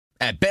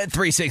At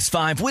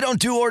Bet365, we don't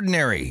do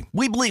ordinary.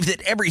 We believe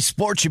that every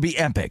sport should be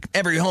epic.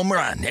 Every home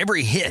run,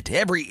 every hit,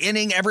 every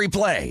inning, every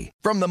play.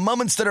 From the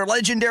moments that are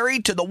legendary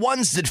to the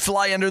ones that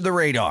fly under the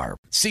radar.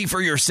 See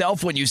for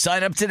yourself when you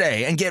sign up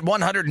today and get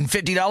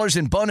 $150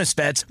 in bonus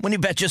bets when you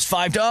bet just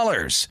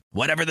 $5.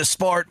 Whatever the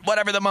sport,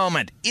 whatever the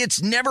moment,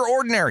 it's never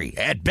ordinary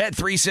at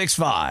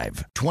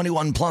Bet365.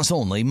 21 plus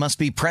only. Must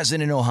be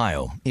present in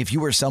Ohio. If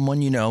you or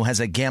someone you know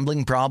has a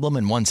gambling problem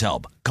and wants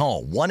help,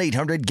 call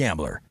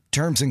 1-800-GAMBLER.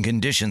 Terms and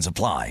conditions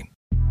apply.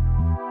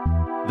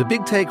 The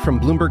Big Take from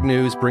Bloomberg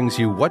News brings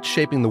you what's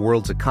shaping the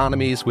world's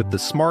economies with the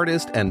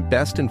smartest and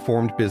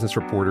best-informed business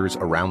reporters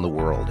around the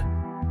world.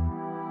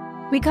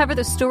 We cover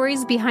the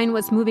stories behind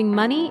what's moving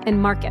money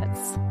and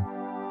markets,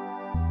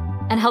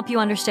 and help you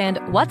understand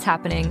what's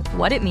happening,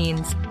 what it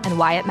means, and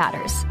why it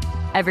matters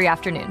every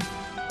afternoon.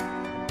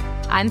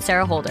 I'm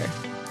Sarah Holder.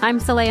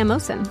 I'm Saleha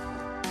Mohsin.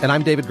 And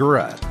I'm David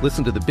Gura.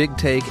 Listen to The Big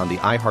Take on the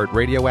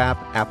iHeartRadio app,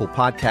 Apple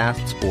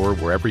Podcasts, or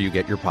wherever you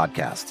get your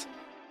podcasts.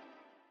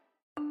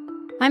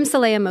 I'm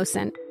Saleha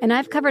Mohsin, and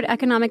I've covered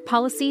economic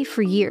policy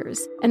for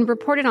years and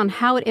reported on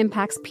how it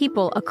impacts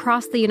people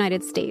across the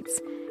United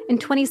States. In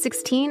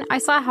 2016, I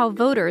saw how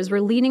voters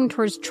were leaning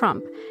towards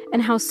Trump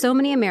and how so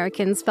many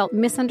Americans felt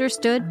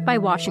misunderstood by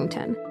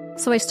Washington.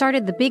 So I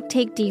started The Big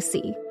Take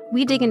DC.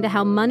 We dig into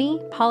how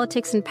money,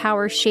 politics, and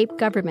power shape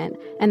government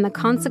and the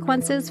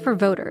consequences for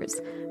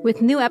voters.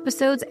 With new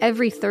episodes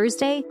every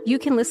Thursday, you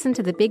can listen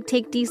to The Big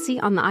Take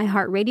DC on the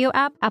iHeartRadio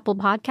app, Apple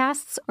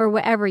Podcasts, or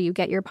wherever you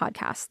get your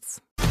podcasts.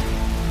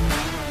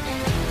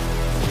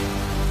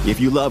 If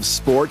you love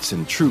sports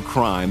and true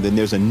crime, then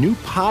there's a new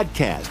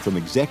podcast from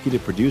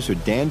executive producer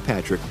Dan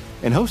Patrick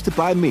and hosted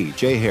by me,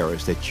 Jay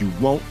Harris, that you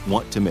won't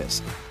want to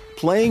miss.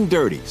 Playing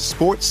Dirty: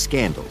 Sports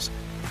Scandals.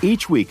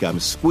 Each week,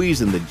 I'm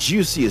squeezing the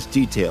juiciest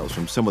details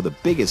from some of the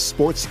biggest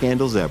sports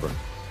scandals ever.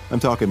 I'm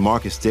talking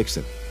Marcus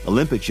Dixon,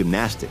 Olympic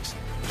gymnastics,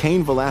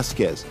 Cain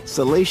Velasquez,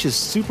 salacious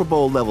Super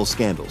Bowl-level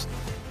scandals.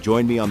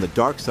 Join me on the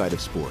dark side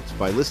of sports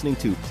by listening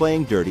to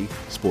Playing Dirty: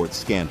 Sports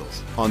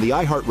Scandals on the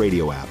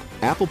iHeartRadio app,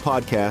 Apple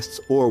Podcasts,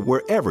 or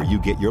wherever you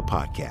get your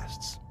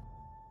podcasts.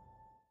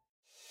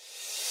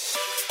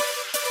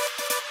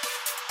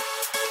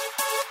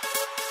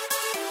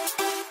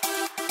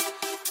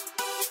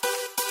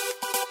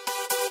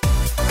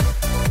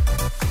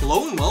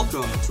 Hello and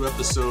welcome to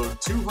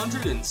episode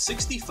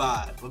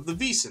 265 of the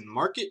VSiN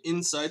Market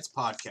Insights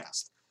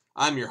Podcast.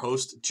 I'm your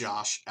host,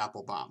 Josh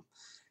Applebaum.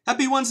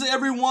 Happy Wednesday,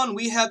 everyone.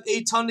 We have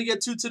a ton to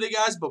get to today,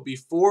 guys, but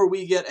before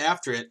we get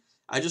after it,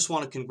 I just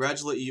want to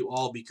congratulate you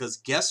all because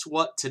guess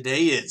what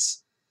today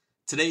is?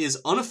 Today is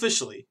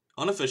unofficially,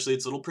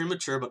 it's a little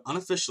premature, but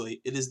unofficially,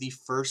 it is the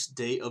first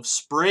day of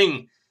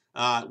spring,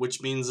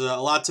 which means a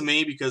lot to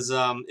me because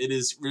it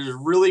is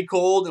really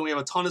cold and we have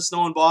a ton of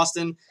snow in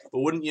Boston,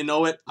 but wouldn't you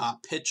know it,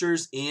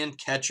 pitchers and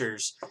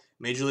catchers.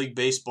 Major League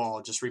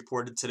Baseball just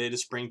reported today to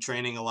spring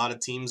training. A lot of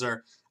teams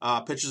are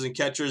pitchers and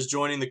catchers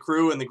joining the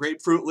crew in the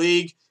Grapefruit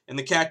League and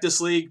the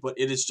Cactus League, but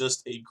it is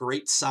just a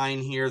great sign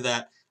here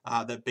that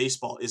that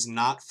baseball is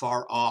not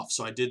far off.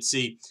 So I did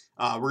see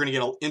we're going to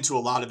get into a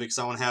lot of it because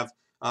I want to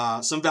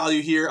have some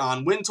value here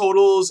on win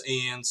totals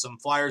and some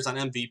flyers on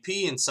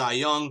MVP and Cy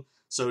Young.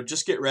 So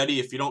just get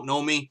ready. If you don't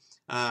know me,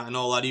 I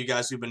know a lot of you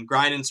guys who've been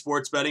grinding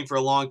sports betting for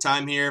a long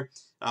time here.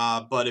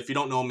 But if you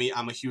don't know me,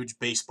 I'm a huge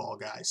baseball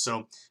guy.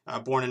 So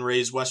born and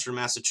raised Western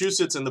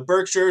Massachusetts in the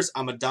Berkshires.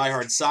 I'm a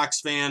diehard Sox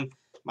fan.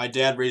 My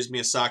dad raised me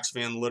a Sox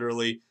fan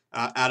literally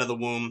out of the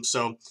womb.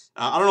 So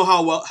I don't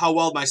know how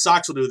well my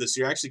Sox will do this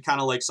year. I actually kind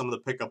of like some of the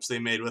pickups they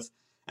made with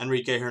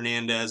Enrique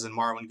Hernandez and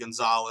Marwin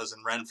Gonzalez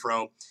and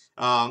Renfroe.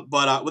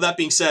 But with that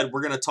being said,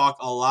 we're going to talk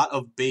a lot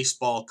of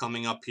baseball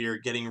coming up here,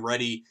 getting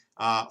ready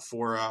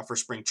for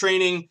spring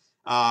training.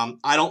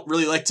 I don't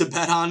really like to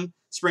bet on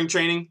spring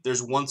training.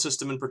 There's one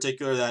system in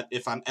particular that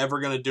if I'm ever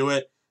going to do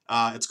it,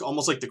 it's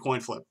almost like the coin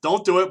flip.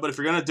 Don't do it, but if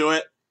you're going to do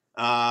it,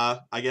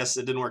 I guess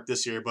it didn't work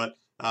this year, but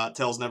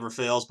tails never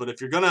fails. But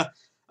if you're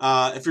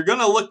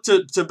gonna look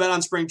to bet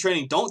on spring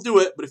training, don't do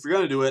it. But if you're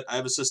gonna do it, I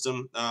have a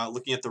system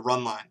looking at the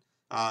run line.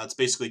 It's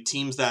basically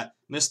teams that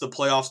missed the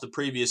playoffs the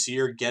previous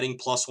year getting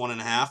plus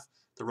 1.5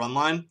 the run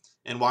line.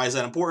 And why is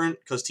that important?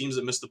 Because teams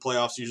that miss the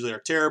playoffs usually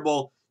are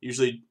terrible.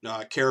 Usually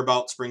care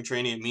about spring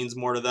training. It means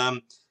more to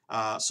them.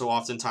 So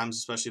oftentimes,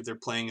 especially if they're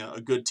playing a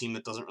good team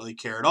that doesn't really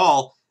care at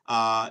all,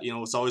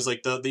 it's always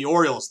like the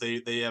Orioles.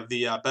 They have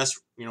the best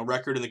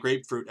record in the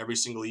grapefruit every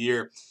single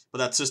year. But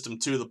that system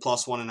too, the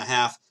plus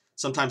 1.5.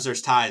 Sometimes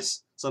there's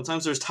ties.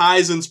 Sometimes there's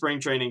ties in spring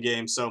training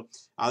games. So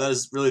that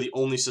is really the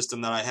only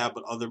system that I have.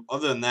 But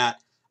other than that,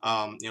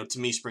 to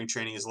me, spring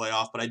training is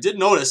layoff. But I did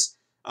notice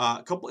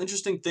a couple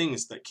interesting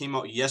things that came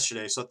out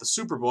yesterday. So at the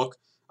Superbook,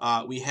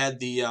 we had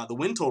the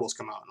win totals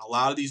come out, and a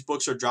lot of these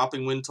books are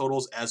dropping win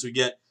totals as we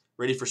get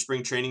ready for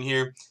spring training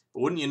here.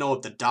 But wouldn't you know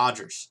it, the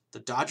Dodgers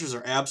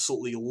are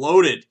absolutely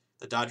loaded.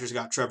 The Dodgers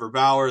got Trevor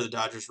Bauer. The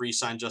Dodgers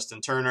re-signed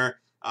Justin Turner.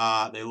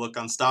 They look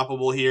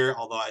unstoppable here,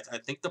 although I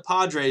think the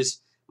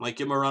Padres might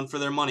give them a run for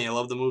their money. I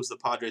love the moves the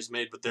Padres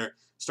made with their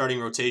starting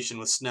rotation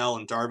with Snell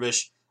and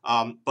Darvish.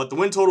 But the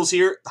win totals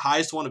here, the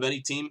highest one of any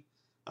team,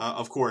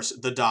 of course,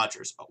 the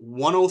Dodgers.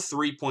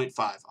 103.5.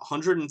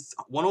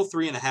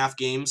 103.5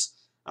 games.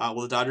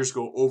 Will the Dodgers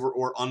go over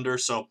or under?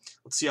 So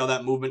let's see how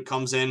that movement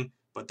comes in.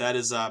 But that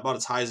is about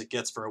as high as it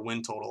gets for a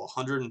win total,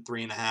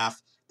 103.5.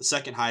 The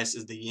second highest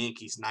is the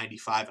Yankees,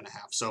 95.5.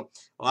 So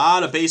a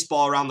lot of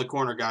baseball around the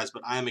corner, guys,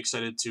 but I am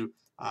excited to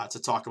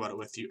talk about it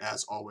with you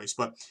as always.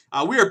 But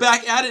we are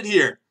back at it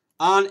here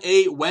on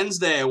a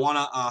Wednesday. I want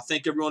to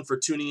thank everyone for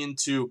tuning in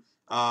to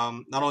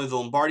not only the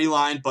Lombardi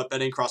line, but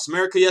Betting Across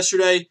America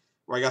yesterday,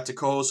 where I got to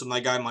co-host with my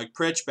guy Mike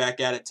Pritch.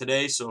 Back at it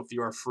today. So if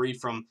you are free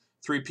from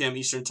 3 p.m.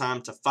 Eastern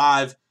Time to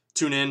 5,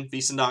 tune in,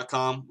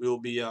 VSiN.com. We will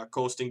be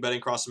co-hosting Betting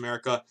Across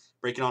America,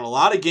 breaking on a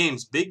lot of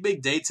games. Big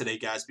day today,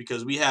 guys,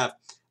 because we have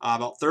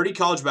about 30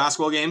 college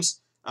basketball games.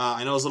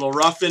 I know it was a little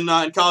rough in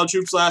college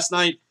hoops last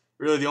night.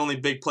 Really, the only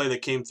big play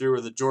that came through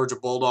were the Georgia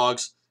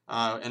Bulldogs.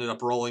 Ended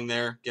up rolling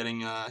there,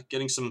 getting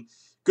some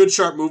good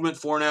sharp movement,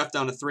 4.5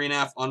 down to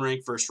 3.5,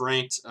 unranked, first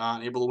ranked,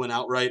 able to win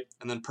outright.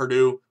 And then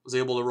Purdue was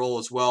able to roll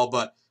as well,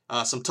 but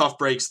some tough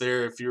breaks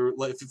there.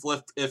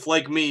 If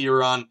like me,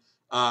 you're on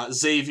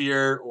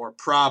Xavier or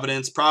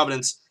Providence.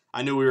 Providence,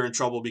 I knew we were in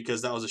trouble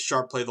because that was a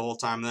sharp play the whole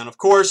time. And then, of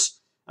course,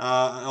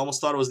 I almost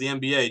thought it was the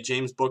NBA.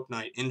 James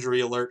Bouknight,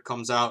 injury alert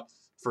comes out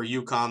for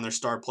UConn, their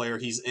star player.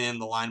 He's in.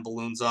 The line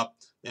balloons up.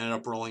 They ended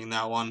up rolling in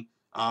that one.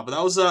 But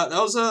that was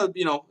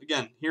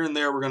again, here and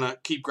there, we're going to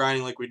keep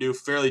grinding like we do.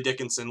 Fairleigh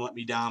Dickinson let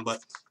me down,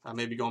 but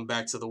maybe going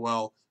back to the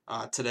well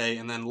today.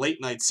 And then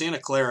late night, Santa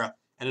Clara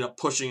ended up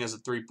pushing as a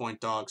 3-point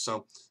dog.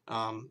 So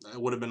it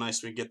would have been nice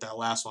if we could get that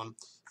last one.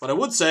 But I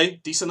would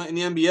say, decent night in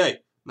the NBA.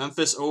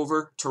 Memphis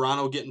over,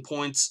 Toronto getting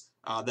points,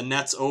 the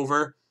Nets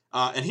over.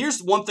 And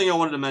here's one thing I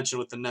wanted to mention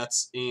with the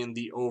Nets and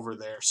the over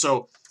there.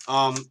 So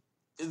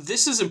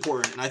this is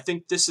important, and I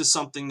think this is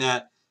something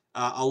that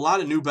a lot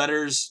of new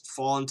bettors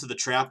fall into the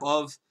trap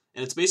of,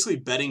 and it's basically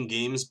betting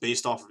games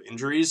based off of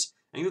injuries.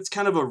 I think it's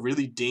kind of a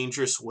really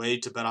dangerous way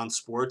to bet on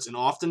sports, and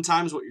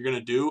oftentimes what you're going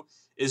to do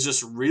is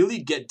just really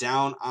get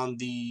down on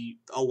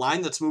a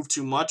line that's moved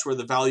too much where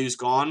the value's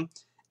gone,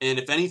 and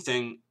if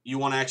anything, you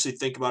want to actually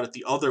think about it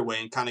the other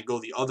way and kind of go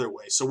the other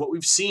way. So what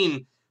we've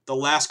seen the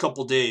last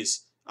couple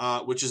days,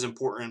 which is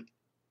important,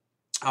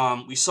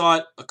 we saw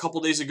it a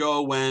couple days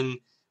ago when,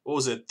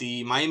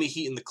 the Miami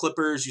Heat and the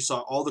Clippers. You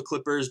saw all the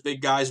Clippers,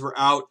 big guys were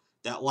out.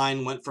 That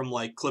line went from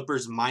like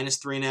Clippers minus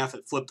 3.5.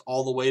 It flipped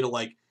all the way to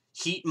like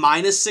Heat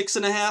minus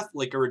 6.5,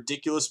 like a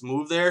ridiculous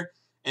move there.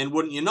 And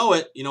wouldn't you know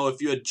it,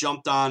 if you had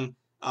jumped on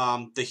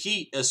the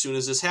Heat as soon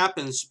as this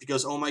happens,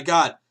 because, oh my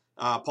God,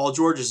 Paul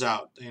George is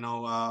out, and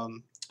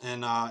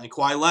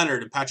Kawhi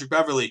Leonard and Patrick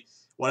Beverley.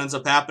 What ends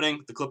up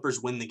happening? The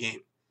Clippers win the game.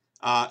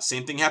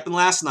 Same thing happened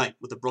last night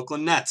with the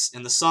Brooklyn Nets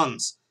and the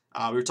Suns.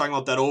 We were talking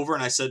about that over,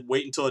 and I said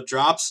wait until it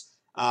drops.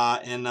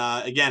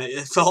 Again,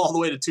 it fell all the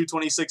way to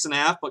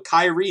 226.5, but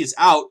Kyrie is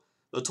out.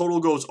 The total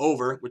goes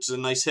over, which is a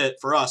nice hit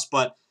for us.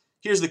 But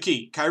here's the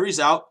key. Kyrie's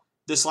out.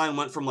 This line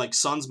went from like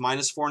Suns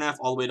minus 4.5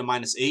 all the way to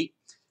minus 8.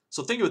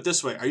 So think of it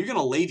this way. Are you going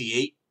to lay the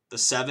 8, the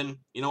 7,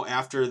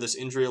 after this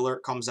injury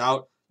alert comes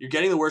out? You're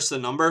getting the worst of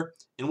the number.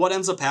 And what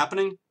ends up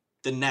happening?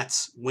 The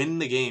Nets win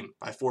the game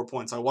by 4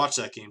 points. I watched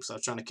that game, so I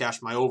was trying to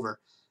cash my over.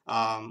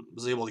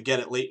 Was able to get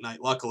it late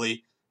night,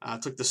 luckily.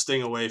 Took the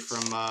sting away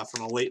from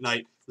a late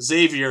night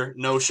Xavier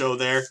no-show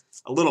there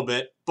a little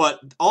bit. But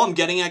all I'm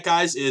getting at,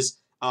 guys, is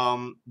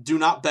do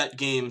not bet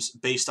games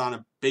based on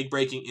a big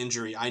breaking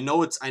injury. I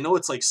know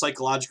it's like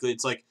psychologically,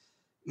 it's like,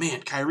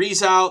 man,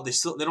 Kyrie's out. They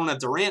don't have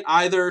Durant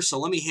either, so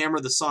let me hammer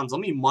the Suns.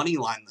 Let me money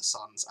line the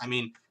Suns. I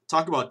mean,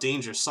 talk about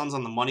dangerous. Suns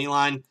on the money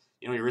line.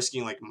 You're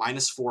risking like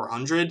minus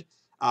 400.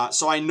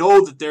 So I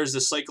know that there's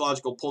this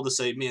psychological pull to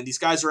say, man, these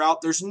guys are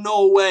out. There's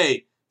no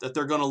way that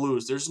they're going to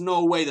lose. There's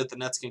no way that the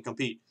Nets can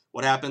compete.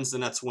 What happens? The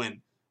Nets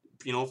win.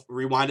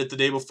 Rewind it the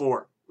day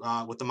before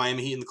with the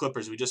Miami Heat and the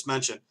Clippers we just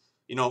mentioned.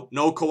 No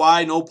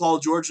Kawhi, no Paul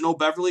George, no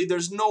Beverly.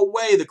 There's no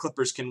way the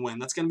Clippers can win.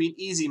 That's going to be an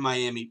easy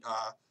Miami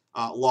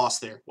loss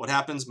there. What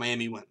happens?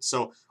 Miami wins.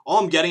 So all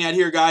I'm getting at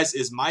here, guys,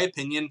 is my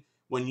opinion.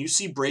 When you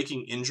see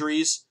breaking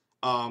injuries,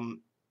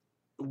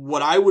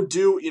 what I would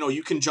do,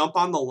 you can jump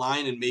on the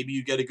line and maybe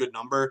you get a good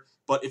number.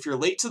 But if you're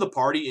late to the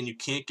party and you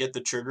can't get the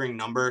triggering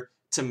number,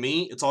 to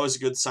me, it's always a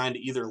good sign to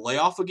either lay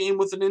off a game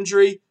with an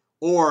injury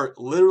or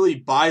literally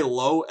buy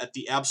low at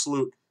the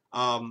absolute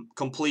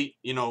complete,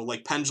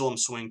 like pendulum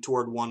swing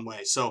toward one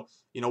way. So,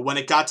 when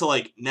it got to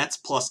like Nets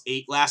plus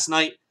 8 last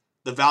night,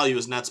 the value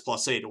is Nets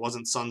plus 8. It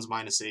wasn't Suns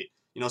minus 8.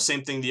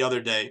 Same thing the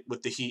other day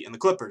with the Heat and the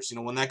Clippers.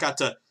 When that got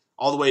to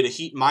all the way to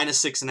Heat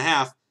minus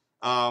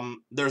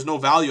 6.5, there's no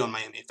value on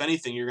Miami. If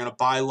anything, you're going to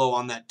buy low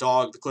on that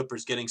dog, the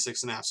Clippers getting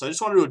 6.5. So I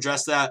just wanted to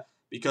address that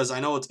because I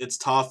know it's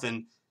tough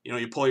and,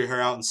 you pull your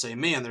hair out and say,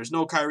 man, there's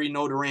no Kyrie,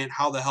 no Durant.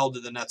 How the hell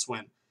did the Nets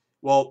win?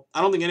 Well,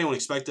 I don't think anyone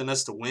expected the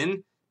Nets to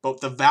win,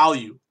 but the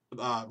value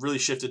really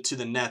shifted to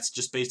the Nets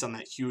just based on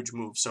that huge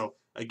move. So,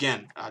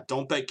 again,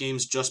 don't bet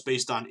games just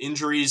based on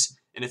injuries.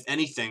 And if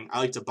anything, I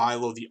like to buy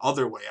low the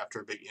other way after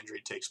a big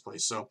injury takes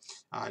place. So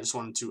I just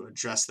wanted to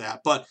address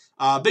that. But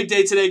big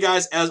day today,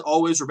 guys. As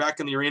always, we're back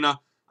in the arena.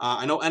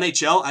 I know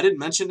NHL. I didn't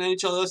mention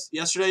NHL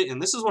yesterday,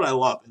 and this is what I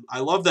love. I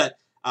love that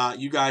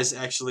you guys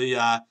actually,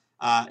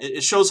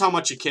 it shows how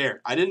much you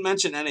care. I didn't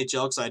mention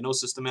NHL because I had no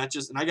system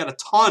matches, and I got a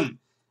ton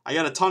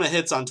of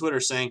hits on Twitter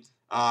saying,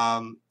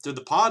 did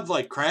the pod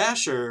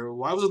crash, or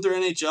why wasn't there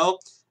NHL?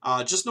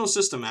 Just no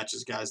system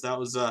matches, guys. That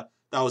was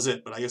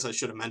it, but I guess I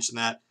should have mentioned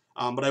that.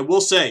 But I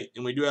will say,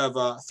 and we do have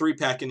a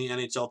 3-pack in the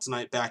NHL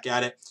tonight, back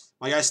at it.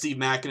 My guy Steve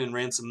Makinen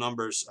ran some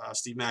numbers.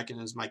 Steve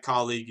Makinen is my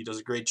colleague. He does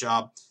a great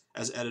job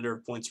as editor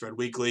of Point Spread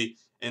Weekly.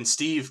 And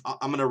Steve,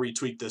 I'm going to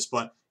retweet this,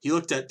 but he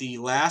looked at the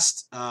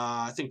last,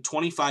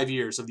 25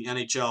 years of the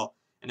NHL,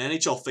 and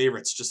NHL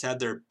favorites just had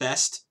their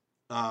best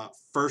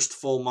first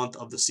full month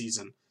of the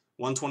season.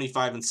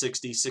 125 and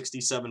 60,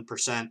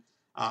 67%,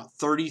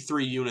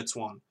 33 units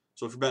won.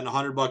 So if you're betting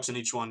 $100 in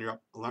each one, you're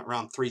up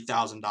around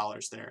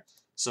 $3,000 there.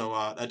 So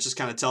that just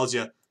kind of tells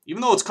you,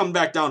 even though it's come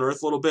back down to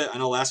earth a little bit, I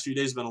know last few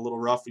days have been a little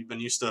rough. We've been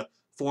used to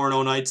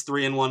 4-0 nights,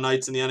 3-1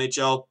 nights in the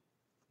NHL.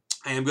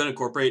 I am going to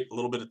incorporate a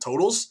little bit of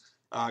totals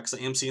because I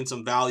am seeing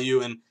some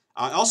value. And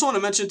I also want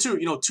to mention, too,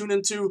 tune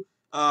into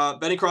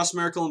Betting Across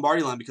America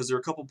Lombardi line, because there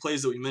are a couple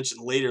plays that we mentioned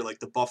later, like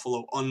the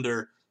Buffalo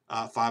under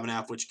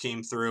 5.5, which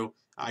came through.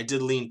 I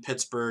did lean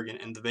Pittsburgh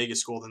and the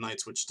Vegas Golden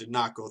Knights, which did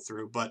not go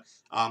through. But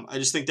I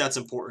just think that's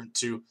important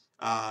to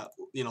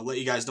let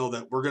you guys know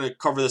that we're going to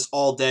cover this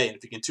all day. And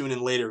if you can tune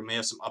in later, we may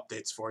have some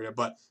updates for you.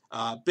 But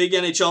big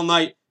NHL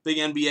night, big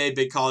NBA,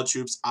 big college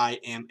hoops. I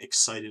am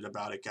excited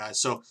about it, guys.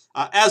 So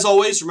as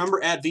always,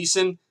 remember at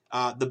VSiN,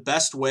 the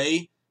best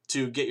way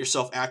to get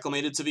yourself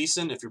acclimated to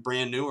VSiN, if you're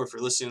brand new or if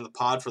you're listening to the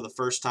pod for the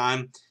first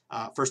time,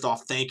 first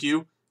off, thank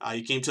you.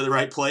 You came to the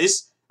right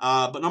place.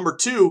 But number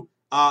two,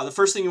 the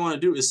first thing you want to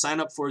do is sign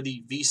up for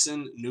the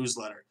VSiN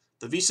newsletter.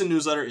 The VSiN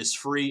newsletter is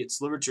free. It's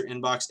delivered to your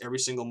inbox every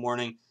single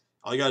morning.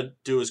 All you got to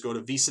do is go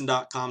to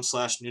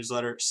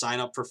vsin.com/newsletter, sign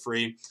up for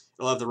free.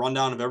 It'll have the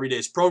rundown of every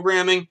day's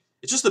programming.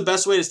 It's just the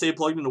best way to stay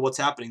plugged into what's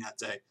happening that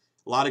day.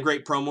 A lot of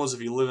great promos.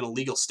 If you live in a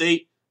legal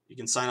state, you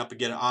can sign up and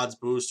get an odds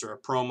boost or a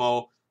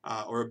promo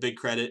or a big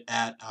credit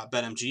at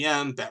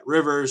BetMGM,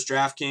 BetRivers,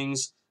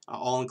 DraftKings,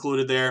 all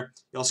included there.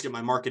 You also get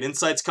my Market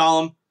Insights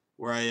column,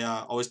 where I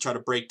always try to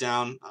break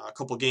down a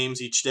couple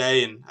games each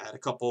day, and I had a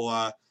couple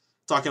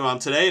talking about them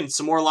today, and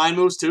some more line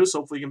moves too,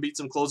 so hopefully you can beat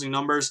some closing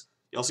numbers.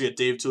 You also get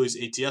Dave Tooley's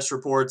ATS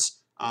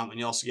reports, and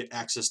you also get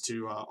access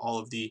to all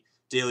of the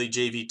daily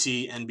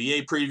JVT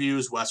NBA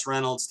previews, Wes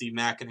Reynolds, Steve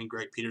Makinen,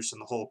 Greg Peterson,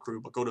 the whole crew.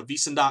 But go to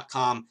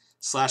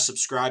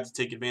vsin.com/subscribe to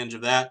take advantage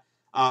of that.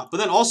 But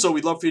then also,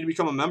 we'd love for you to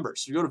become a member.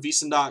 So if you go to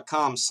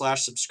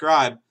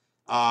vsin.com/subscribe,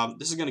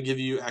 this is going to give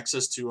you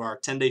access to our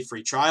 10-day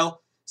free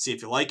trial. See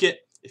if you like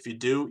it. If you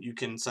do, you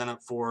can sign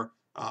up for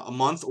a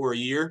month or a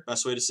year.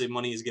 Best way to save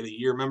money is get a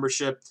year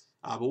membership.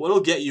 But what it'll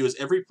get you is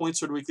every Point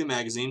Spread Weekly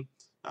magazine.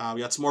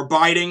 We got some more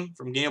biting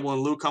from Gamble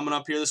and Lou coming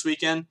up here this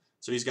weekend.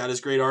 So he's got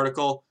his great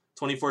article,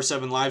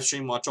 24/7 live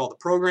stream, watch all the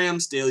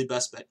programs, daily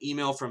best bet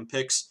email from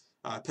picks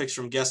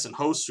from guests and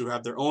hosts who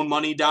have their own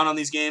money down on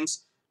these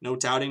games. No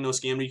touting, no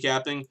scam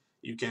recapping.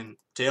 You can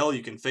tail,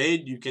 you can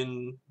fade, you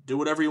can do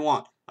whatever you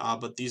want.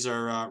 But these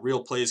are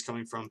real plays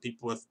coming from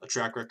people with a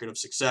track record of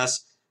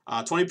success.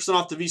 20%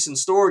 off the VSiN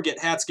store. Get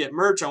hats, get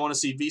merch. I want to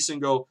see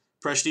VSiN go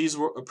prestige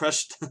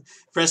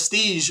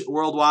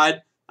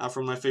worldwide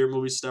from my favorite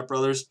movie, Step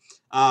Brothers.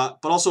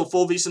 But also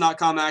full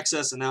VSiN.com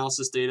access,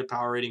 analysis, data,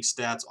 power rating,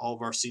 stats, all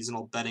of our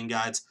seasonal betting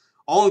guides,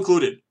 all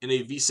included in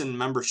a VSiN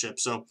membership.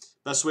 So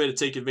best way to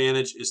take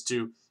advantage is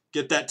to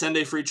get that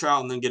 10-day free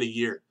trial and then get a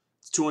year.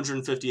 It's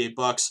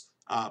 $258.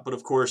 But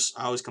of course,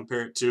 I always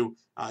compare it to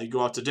you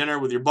go out to dinner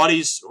with your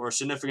buddies or a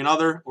significant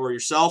other or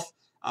yourself,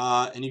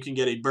 and you can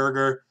get a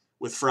burger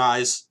with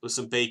fries, with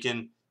some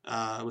bacon,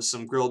 with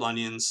some grilled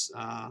onions,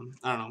 I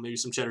don't know, maybe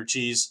some cheddar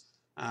cheese.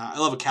 I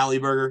love a Cali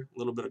burger, a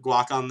little bit of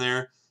guac on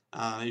there,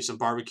 maybe some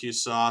barbecue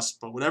sauce,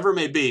 but whatever it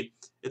may be,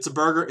 it's a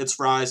burger, it's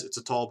fries, it's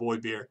a tall boy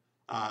beer.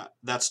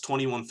 That's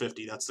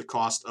 $21.50. That's the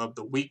cost of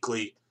the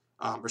weekly,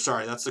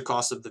 that's the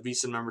cost of the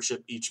VSiN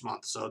membership each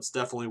month. So it's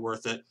definitely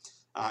worth it.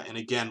 And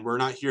again, we're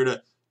not here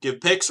to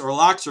give picks or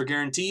locks or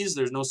guarantees.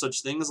 There's no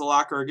such thing as a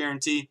lock or a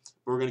guarantee.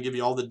 But we're going to give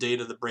you all the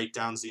data, the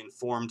breakdowns, the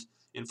informed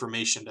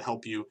information to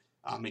help you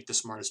make the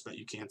smartest bet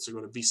you can. So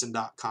go to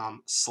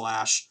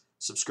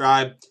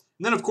vsin.com/subscribe.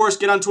 And then, of course,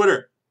 get on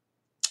Twitter.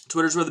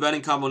 Twitter's where the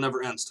betting combo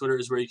never ends. Twitter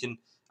is where you can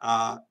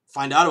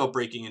find out about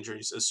breaking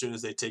injuries as soon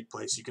as they take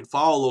place. You can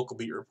follow local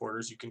beat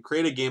reporters. You can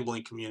create a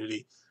gambling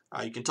community.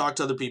 You can talk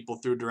to other people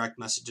through direct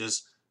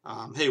messages.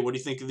 Hey, what do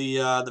you think of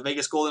the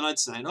Vegas Golden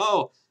Knights tonight?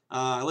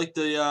 I like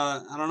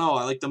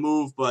I like the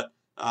move, but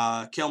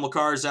Cale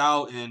Makar's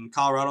out and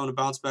Colorado in a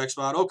bounce back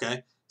spot.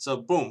 Okay. So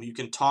boom, you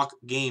can talk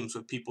games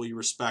with people you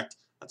respect.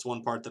 That's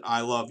one part that I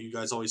love. You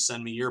guys always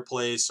send me your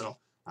plays, so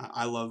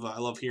I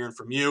love hearing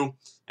from you.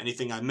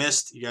 Anything I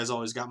missed, you guys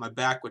always got my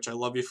back, which I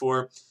love you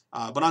for.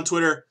 But on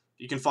Twitter,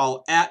 you can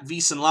follow at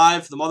VSiN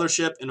Live, the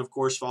mothership, and of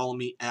course follow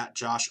me at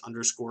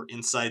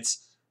Josh_Insights.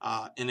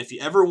 And if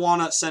you ever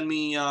want to send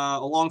me a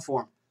long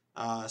form,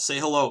 say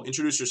hello,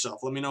 introduce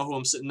yourself, let me know who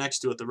I'm sitting next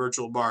to at the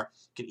virtual bar.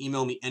 You can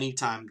email me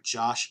anytime,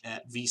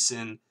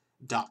 josh@vsin.com.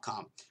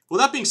 sportsbook.com.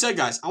 With that being said,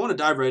 guys, I want to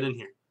dive right in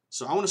here.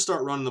 So I want to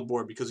start running the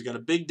board because we got a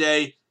big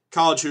day,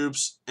 college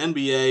hoops,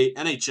 NBA,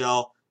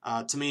 NHL.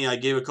 To me, I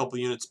gave a couple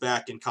units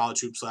back in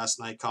college hoops last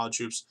night. College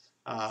hoops,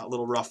 a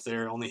little rough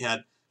there. Only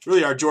had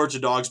really our Georgia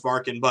dogs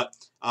barking, but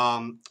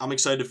I'm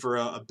excited for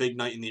a big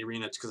night in the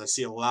arena because I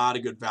see a lot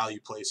of good value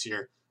plays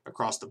here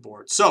across the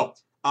board. So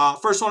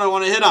first one I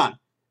want to hit on,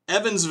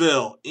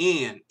 Evansville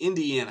and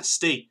Indiana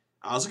State.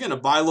 I was looking at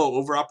a buy low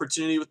over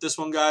opportunity with this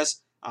one,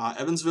 guys.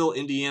 Evansville,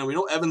 Indiana. We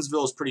know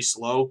Evansville is pretty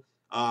slow,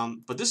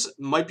 but this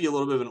might be a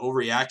little bit of an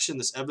overreaction.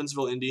 This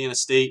Evansville, Indiana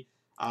State.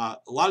 A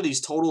lot of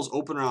these totals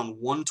open around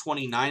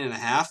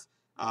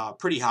 129.5,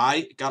 pretty high.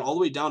 It got all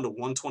the way down to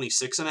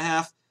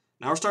 126.5.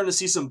 Now we're starting to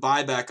see some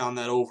buyback on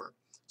that over.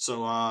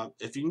 So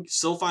if you can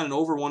still find an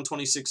over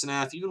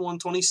 126.5, even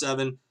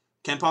 127,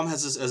 KenPom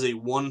has this as a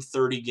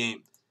 130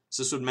 game.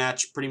 So this would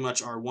match pretty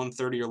much our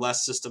 130 or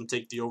less system.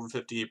 Take the over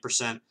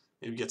 58%.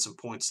 Maybe get some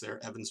points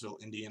there. Evansville,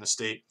 Indiana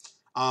State.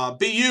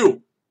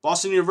 BU,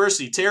 Boston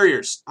University,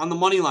 Terriers on the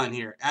money line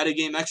here. Add a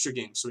game, extra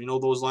game. So we know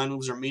those line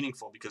moves are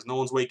meaningful because no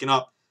one's waking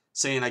up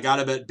saying, I got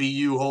to bet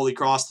BU Holy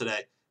Cross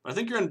today. But I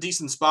think you're in a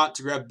decent spot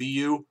to grab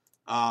BU.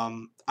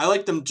 I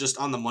like them just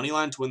on the money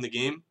line to win the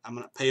game. I'm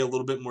going to pay a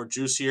little bit more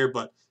juice here,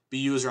 but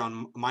BU is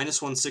around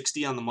minus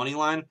 160 on the money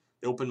line.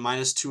 They open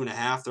minus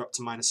 2.5. They're up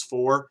to minus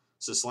 4.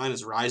 So this line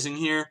is rising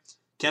here.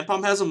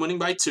 KenPom has them winning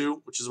by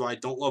 2, which is why I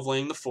don't love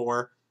laying the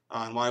 4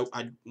 and why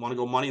I want to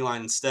go money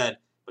line instead.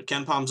 But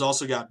KenPom's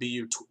also got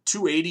BU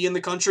 280 in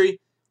the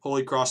country,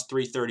 Holy Cross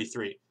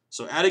 333.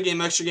 So add a game,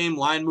 extra game,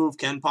 line move,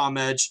 KenPom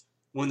edge,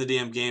 win the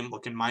damn game,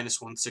 looking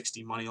minus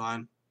 160 money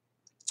line.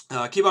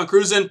 Keep on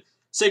cruising.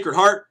 Sacred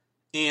Heart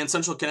and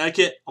Central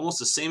Connecticut, almost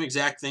the same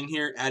exact thing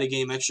here. Add a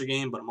game, extra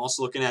game, but I'm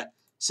also looking at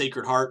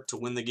Sacred Heart to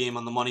win the game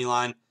on the money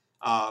line.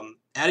 Add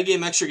a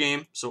game, extra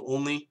game, so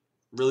only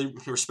really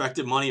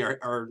respected money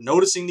are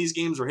noticing these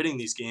games or hitting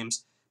these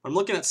games. But I'm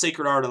looking at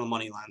Sacred Heart on the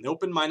money line. They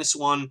open minus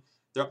 1.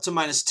 They're up to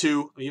minus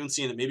 2. I'm even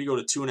seeing it maybe go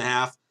to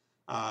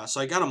 2.5.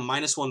 So I got them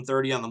minus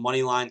 130 on the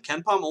money line.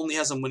 KenPom only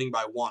has them winning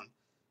by 1.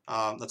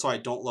 That's why I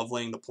don't love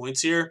laying the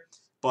points here.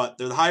 But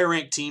they're the higher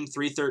ranked team,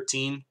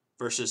 313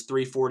 versus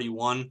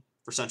 341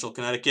 for Central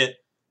Connecticut,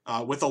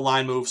 with a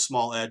line move,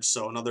 small edge.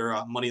 So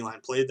another money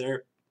line play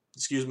there.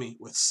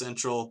 With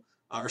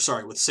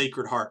with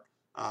Sacred Heart,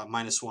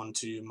 minus 1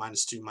 to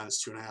minus 2,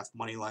 minus 2.5,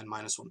 money line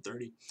minus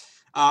 130.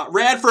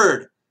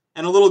 Radford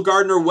and a little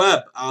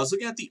Gardner-Webb. I was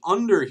looking at the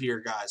under here,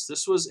 guys.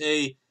 This was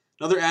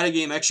another add a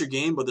game, extra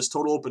game, but this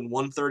total opened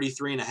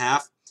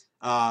 133.5.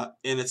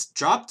 And it's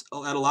dropped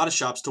at a lot of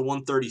shops to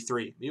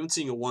 133. I'm even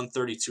seeing a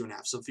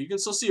 132.5. So if you can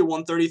still see a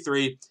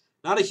 133,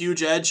 not a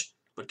huge edge,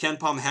 but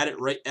KenPom had it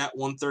right at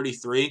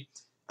 133.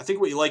 I think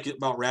what you like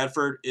about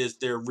Radford is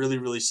their really,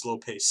 really slow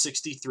pace,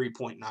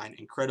 63.9,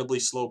 incredibly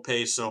slow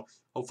pace. So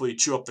hopefully you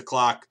chew up the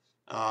clock,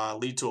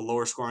 lead to a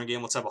lower scoring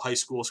game. Let's have a high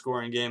school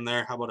scoring game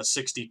there. How about a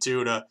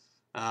 62 to,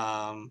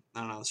 I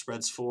don't know, the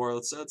spread's 4.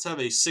 Let's have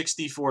a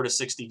 64 to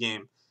 60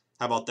 game.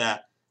 How about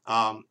that?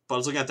 But I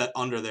was looking at that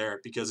under there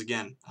because,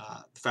 again,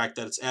 the fact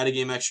that it's add a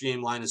game, extra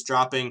game, line is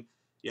dropping.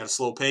 You got a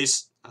slow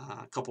pace.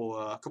 A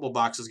couple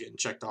boxes getting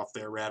checked off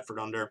there. Radford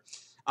under.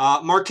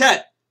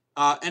 Marquette.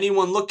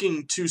 Anyone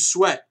looking to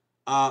sweat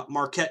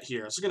Marquette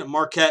here? I was looking at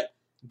Marquette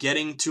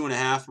getting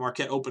 2.5.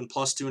 Marquette open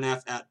plus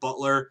 2.5 at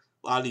Butler.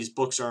 A lot of these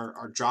books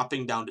are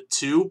dropping down to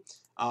 2.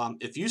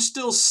 If you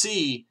still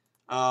see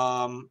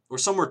or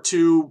somewhere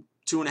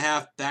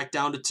 2.5 back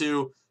down to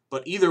 2.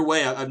 But either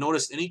way, I've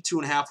noticed any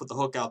 2.5 with the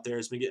hook out there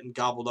has been getting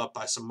gobbled up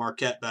by some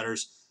Marquette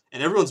bettors.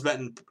 And everyone's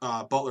betting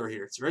Butler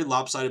here. It's a very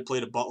lopsided play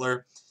to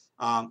Butler.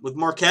 With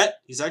Marquette,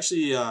 he's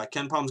actually,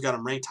 KenPom's got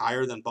him ranked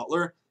higher than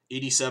Butler,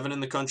 87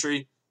 in the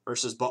country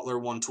versus Butler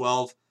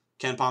 112.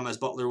 KenPom has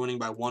Butler winning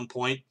by 1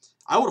 point.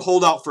 I would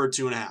hold out for a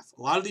 2.5.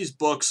 A lot of these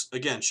books,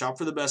 again, shop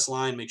for the best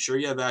line. Make sure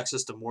you have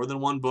access to more than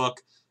one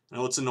book. I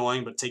know it's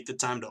annoying, but take the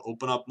time to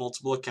open up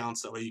multiple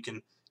accounts. That way you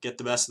can get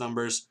the best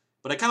numbers.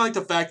 But I kind of like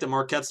the fact that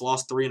Marquette's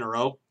lost 3 in a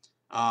row,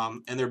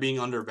 and they're being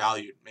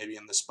undervalued maybe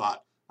in this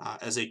spot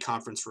as a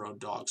conference road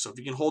dog. So if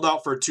you can hold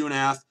out for a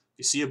 2.5, if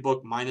you see a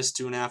book minus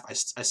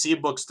 2.5, I see a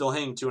book still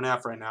hanging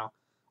 2.5 right now,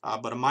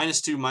 but a minus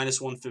 2,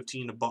 minus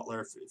 115 to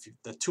Butler. If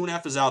the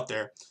 2.5 is out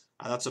there,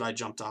 that's what I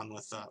jumped on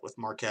with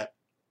Marquette.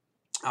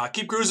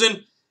 Keep cruising.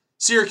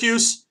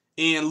 Syracuse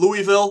and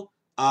Louisville.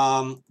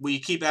 We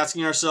keep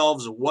asking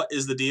ourselves, what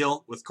is the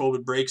deal with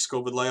COVID breaks,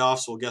 COVID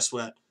layoffs? Well, guess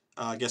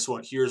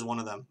what? Here's one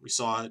of them. We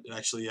saw it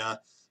actually.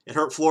 It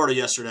hurt Florida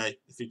yesterday.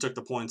 If you took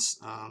the points,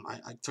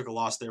 I took a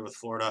loss there with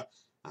Florida.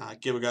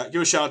 Give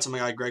a shout out to my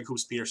guy Greg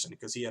Hoops Peterson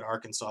because he had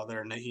Arkansas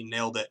there and he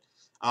nailed it.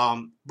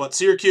 But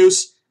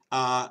Syracuse,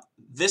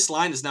 this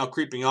line is now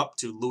creeping up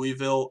to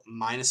Louisville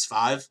minus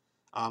 5.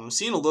 I'm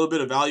seeing a little bit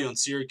of value on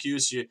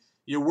Syracuse.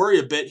 You worry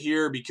a bit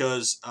here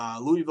because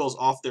Louisville's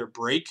off their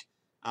break,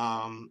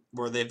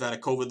 where they've had a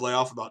COVID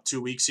layoff about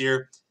 2 weeks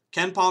here.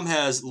 KenPom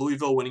has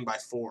Louisville winning by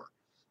 4.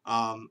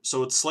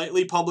 So it's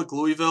slightly public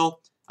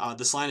Louisville.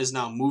 This line is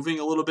now moving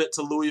a little bit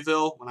to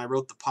Louisville. When I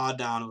wrote the pod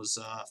down, it was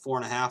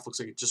 4.5. Looks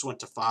like it just went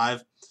to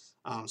 5.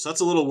 So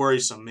that's a little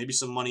worrisome. Maybe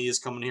some money is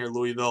coming here,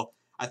 Louisville.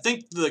 I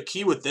think the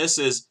key with this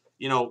is,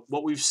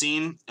 what we've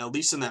seen, at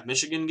least in that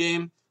Michigan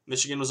game.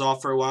 Michigan was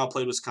off for a while,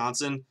 played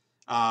Wisconsin.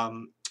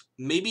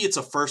 Maybe it's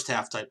a first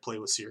half type play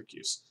with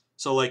Syracuse.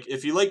 So,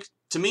 if you like,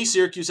 to me,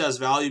 Syracuse has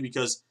value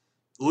because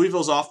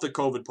Louisville's off the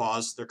COVID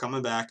pause. They're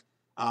coming back.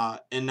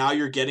 And now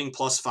you're getting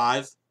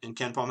 +5, and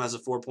KenPom has a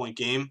 4-point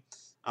game.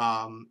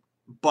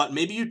 But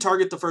maybe you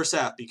target the first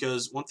half,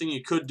 because one thing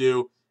you could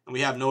do, and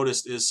we have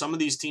noticed, is some of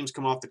these teams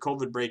come off the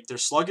COVID break, they're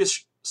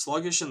sluggish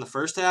in the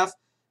first half,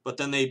 but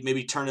then they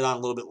maybe turn it on a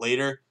little bit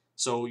later.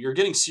 So you're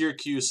getting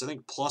Syracuse, I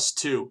think,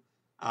 +2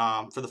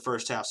 for the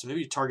first half. So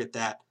maybe you target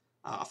that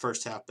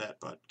first half bet,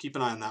 but keep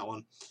an eye on that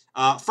one.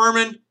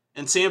 Furman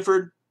and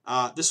Samford.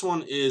 This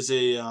one is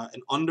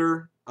an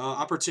under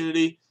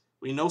opportunity.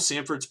 We know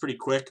Samford's pretty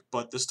quick,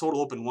 but this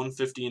total opened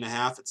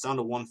 150.5. It's down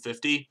to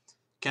 150.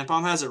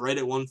 KenPom has it right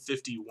at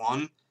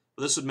 151.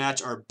 But this would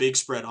match our big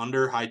spread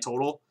under high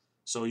total.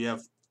 So you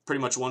have pretty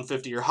much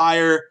 150 or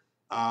higher.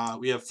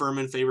 We have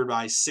Furman favored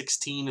by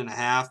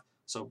 16.5.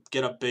 So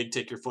get up big,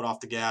 take your foot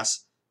off the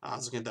gas. I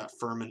was looking at that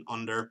Furman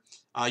under.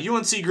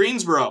 UNC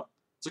Greensboro. I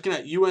was looking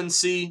at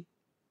UNC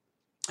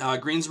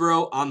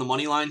Greensboro on the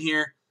money line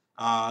here.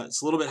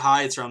 It's a little bit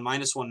high. It's around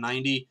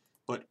 -190.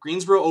 But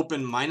Greensboro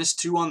opened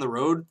 -2 on the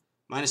road,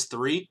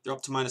 -3. They're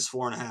up to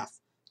 -4.5.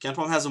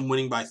 KenPom has them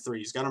winning by 3.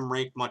 He's got them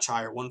ranked much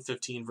higher,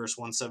 115 versus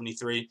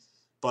 173.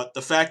 But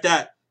the fact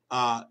that,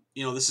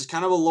 this is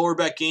kind of a lower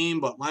bet game,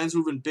 but line's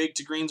moving big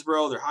to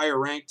Greensboro. They're higher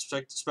ranked,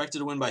 expected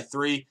to win by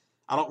 3.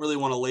 I don't really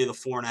want to lay the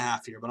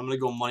 4.5 here, but I'm going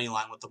to go money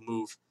line with the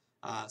move.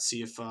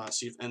 See if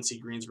NC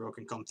Greensboro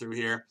can come through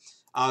here.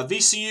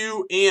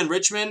 VCU and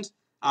Richmond.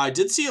 I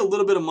did see a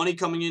little bit of money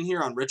coming in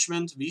here on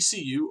Richmond.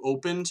 VCU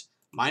opened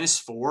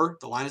 -4.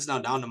 The line is now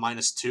down to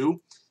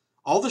 -2.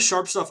 All the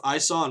sharp stuff I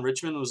saw in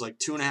Richmond was like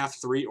 2.5,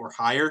 3 or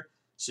higher.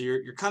 So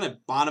you're kind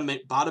of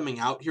bottoming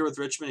out here with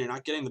Richmond. You're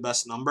not getting the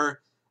best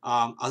number.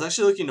 I was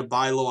actually looking to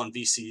buy low on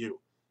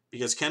VCU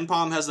because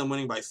KenPom has them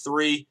winning by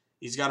 3.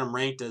 He's got them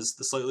ranked as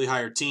the slightly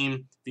higher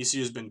team. VCU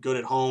has been good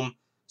at home.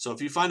 So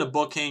if you find a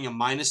book hanging a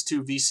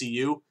 -2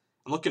 VCU,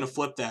 I'm looking to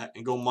flip that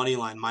and go money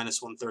line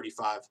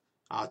 -135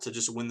 to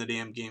just win the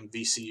damn game.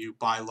 VCU,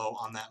 buy low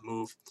on that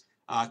move.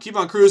 Keep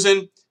on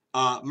cruising.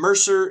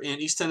 Mercer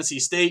and East Tennessee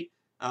State.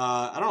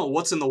 I don't know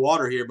what's in the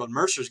water here, but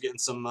Mercer's getting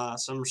some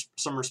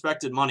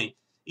respected money.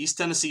 East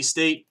Tennessee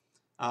State,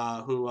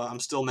 who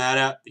I'm still mad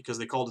at because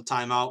they called a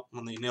timeout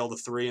when they nailed a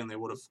 3 and they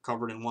would have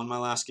covered and won my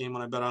last game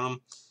when I bet on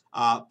them.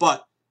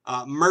 But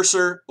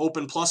Mercer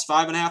open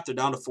 +5.5. They're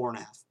down to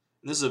 4.5.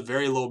 And this is a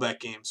very low bet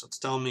game, so it's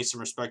telling me some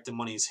respected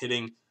money is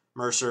hitting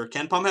Mercer.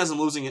 KenPom has them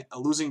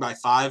losing by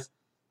 5.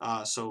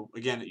 So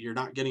again, you're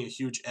not getting a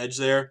huge edge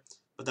there,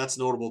 but that's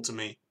notable to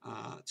me.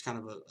 It's kind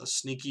of a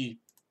sneaky.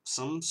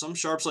 Some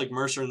sharps like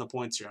Mercer in the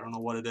points here. I don't know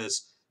what it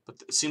is,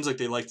 but it seems like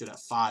they liked it at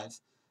 5.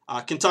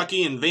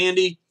 Kentucky and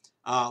Vandy.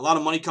 A lot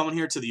of money coming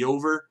here to the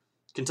over.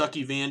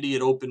 Kentucky Vandy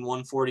at open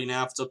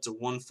 140.5. It's up to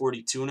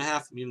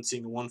 142.5. I'm even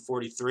seeing a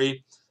 143.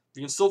 If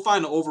you can still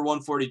find the over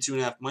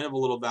 142.5, might have a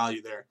little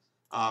value there.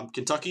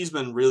 Kentucky's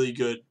been really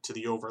good to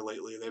the over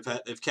lately.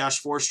 They've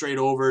cashed 4 straight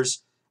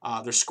overs.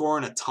 They're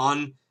scoring a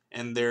ton,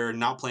 and they're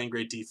not playing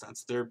great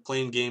defense. They're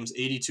playing games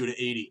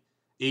 82-80,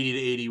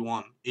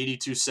 80-81,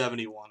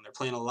 82-71. They're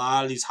playing a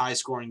lot of these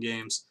high-scoring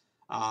games,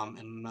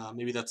 and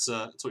maybe that's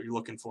what you're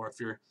looking for if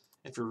you're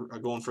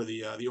going for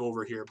the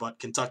over here. But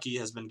Kentucky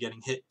has been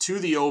getting hit to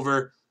the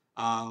over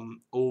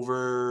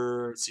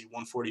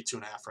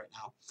 142.5 right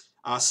now.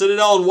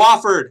 Citadel and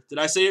Wofford. Did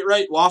I say it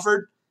right?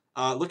 Wofford.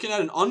 Looking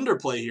at an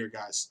underplay here,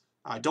 guys.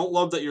 I don't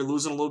love that you're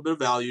losing a little bit of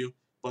value,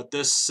 but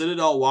this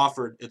Citadel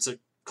Wofford, it's a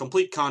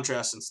complete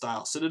contrast in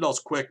style. Citadel's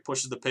quick,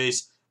 pushes the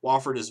pace.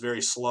 Wofford is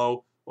very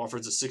slow.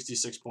 Wofford's a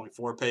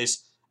 66.4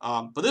 pace.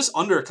 But this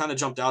under kind of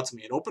jumped out to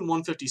me. It opened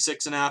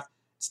 156.5.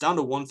 It's down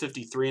to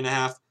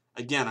 153.5.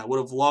 Again, I would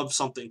have loved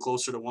something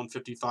closer to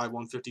 155,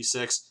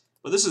 156.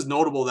 But this is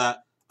notable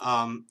that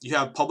you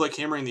have Public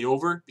hammering the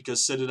over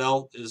because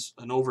Citadel is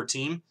an over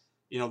team.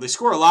 They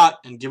score a lot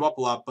and give up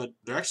a lot, but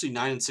they're actually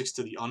 9-6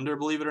 to the under,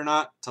 believe it or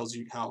not. Tells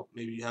you how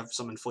maybe you have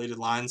some inflated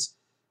lines.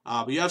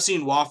 But you have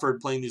seen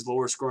Wofford playing these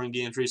lower scoring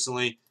games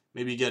recently.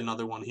 Maybe you get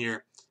another one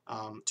here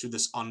to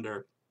this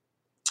under.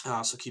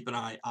 So keep an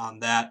eye on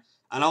that.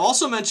 And I'll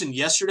also mention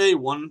yesterday,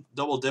 one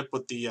double dip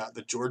with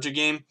the Georgia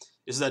game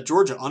is that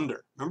Georgia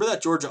under. Remember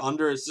that Georgia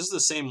under? This is the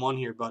same one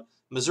here, but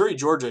Missouri,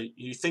 Georgia,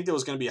 you think there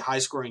was going to be a high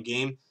scoring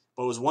game,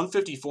 but it was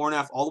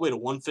 154.5 all the way to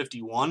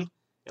 151.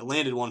 It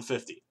landed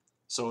 150.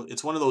 So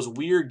it's one of those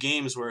weird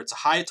games where it's a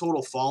high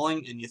total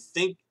falling, and you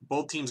think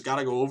both teams got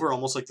to go over,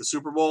 almost like the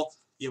Super Bowl,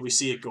 yet we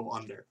see it go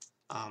under.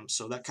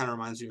 So that kind of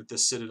reminds me of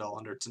this Citadel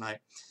under tonight.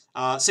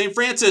 St.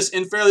 Francis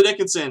in Fairleigh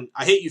Dickinson.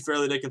 I hate you,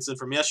 Fairleigh Dickinson,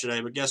 from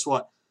yesterday, but guess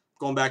what?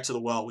 Going back to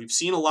the well. We've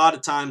seen a lot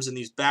of times in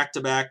these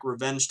back-to-back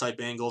revenge-type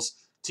angles,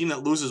 team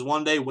that loses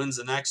one day wins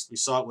the next. We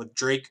saw it with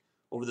Drake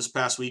over this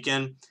past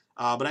weekend.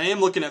 But I am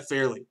looking at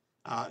Fairleigh.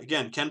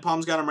 Again,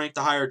 KenPom's got him ranked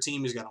the higher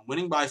team. He's got him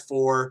winning by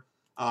 4.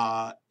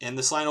 And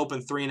this line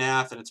opened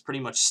 3.5, and it's pretty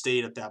much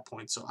stayed at that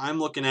point. So I'm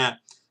looking at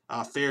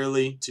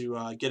Fairleigh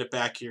to get it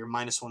back here,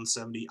 minus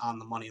 170 on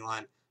the money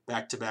line,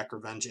 back-to-back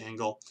revenge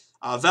angle.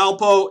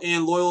 Valpo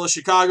and Loyola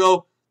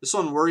Chicago, this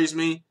one worries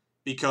me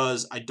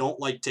because I don't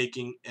like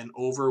taking an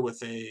over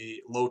with a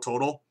low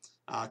total,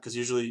 because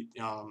usually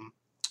I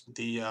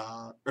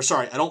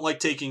don't like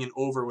taking an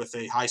over with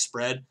a high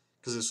spread,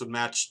 because this would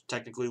match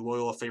technically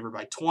Loyola favored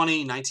by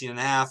 20,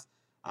 19.5,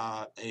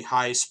 a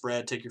high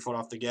spread, take your foot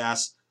off the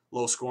gas,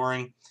 low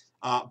scoring.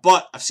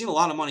 But I've seen a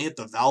lot of money hit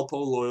the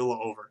Valpo Loyola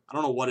over. I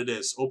don't know what it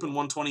is. Open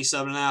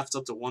 127.5, it's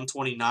up to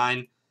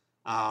 129.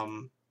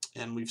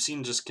 And we've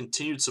seen just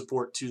continued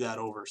support to that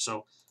over.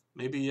 So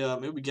maybe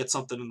we get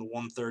something in the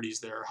 130s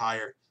there or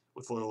higher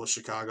with Loyola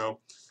Chicago.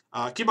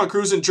 Keep on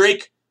cruising.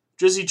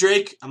 Drizzy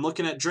Drake. I'm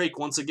looking at Drake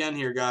once again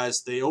here,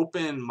 guys. They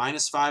open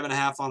minus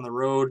 5.5 on the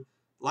road.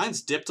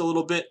 Line's dipped a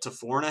little bit to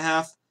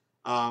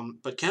 4.5.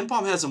 But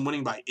KenPom has them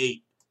winning by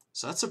 8.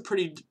 So that's a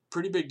pretty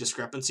big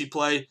discrepancy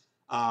play.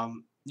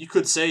 You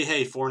could say,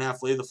 hey,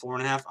 4.5, lay the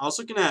 4.5. I was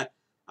looking at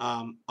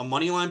a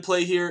money line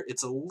play here.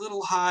 It's a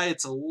little high.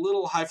 It's a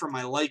little high for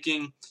my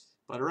liking,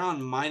 but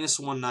around minus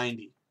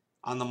 190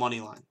 on the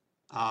money line.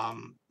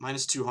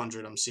 Minus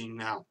 200 I'm seeing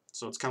now.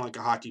 So it's kind of like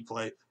a hockey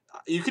play.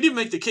 You could even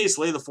make the case,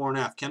 lay the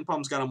 4.5.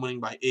 KenPom's got them winning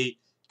by 8.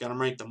 Got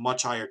them ranked a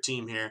much higher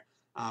team here.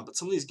 But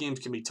some of these games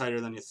can be tighter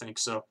than you think.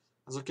 So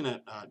I was looking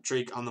at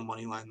Drake on the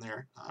money line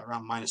there,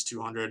 around minus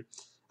 200.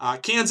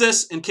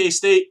 Kansas and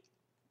K-State.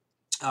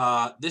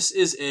 This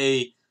is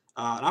an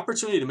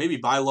opportunity to maybe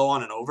buy low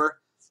on an over.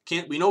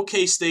 We know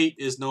K-State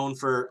is known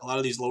for a lot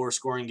of these lower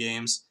scoring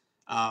games,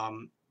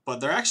 but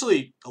they're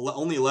actually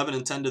only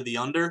 11-10 to the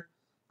under,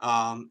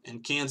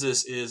 and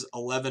Kansas is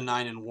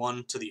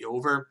 11-9-1 to the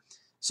over.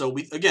 So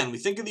we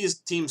think of these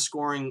teams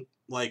scoring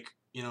like,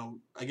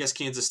 I guess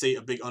Kansas State,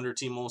 a big under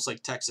team, almost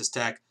like Texas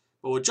Tech.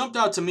 But what jumped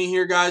out to me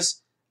here,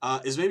 guys,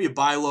 is maybe a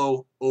buy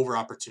low over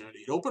opportunity.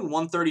 It opened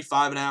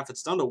 135.5.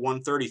 It's down to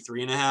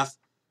 133.5.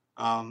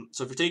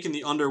 So if you're taking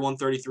the under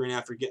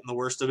 133.5, you're getting the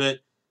worst of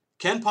it.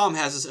 KenPom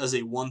has this as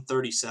a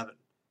 137.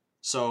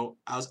 So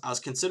I was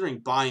considering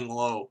buying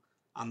low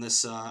on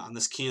this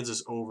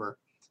Kansas over.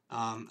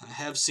 I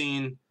have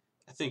seen,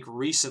 I think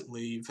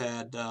recently you've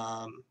had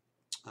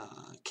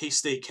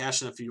K-State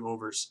cashing a few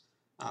overs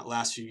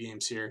last few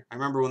games here. I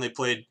remember when they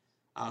played,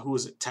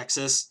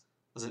 Texas.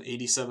 It was an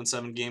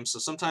 87-7 game. So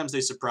sometimes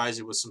they surprise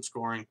you with some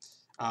scoring.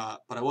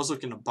 But I was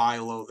looking to buy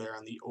low there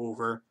on the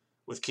over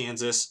with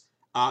Kansas.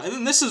 And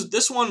then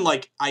this one,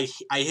 like I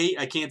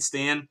can't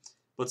stand,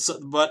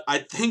 but I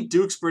think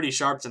Duke's pretty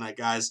sharp tonight,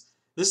 guys.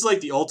 This is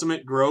like the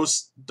ultimate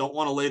gross. Don't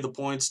want to lay the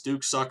points.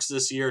 Duke sucks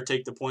this year.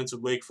 Take the points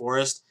with Wake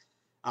Forest.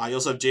 You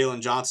also have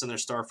Jalen Johnson, their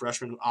star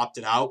freshman, who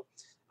opted out.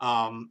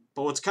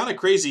 But what's kind of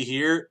crazy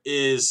here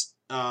is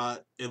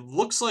it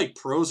looks like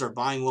pros are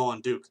buying low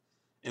on Duke,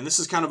 and this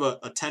is kind of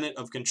a tenet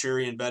of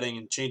contrarian betting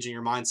and changing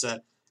your mindset.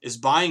 Is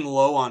buying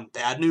low on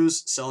bad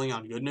news, selling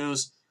on good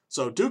news.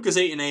 So Duke is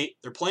 8-8.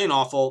 They're playing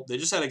awful. They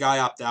just had a guy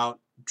opt out.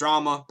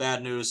 Drama,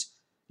 bad news.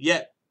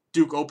 Yet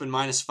Duke opened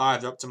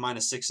 -5. They're up to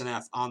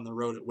 -6.5 on the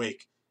road at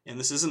Wake. And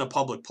this isn't a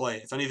public play.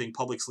 If anything,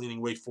 public's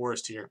leaning Wake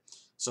Forest here.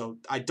 So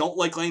I don't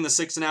like laying the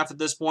 6.5 at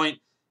this point.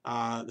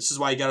 This is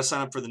why you got to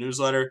sign up for the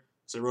newsletter.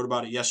 So I wrote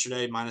about it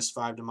yesterday,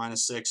 -5 to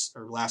 -6,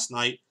 or last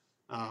night.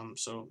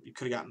 So you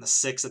could have gotten the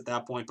 6 at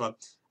that point. But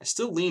I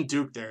still lean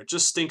Duke there. It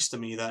just stinks to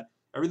me that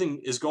everything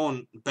is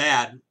going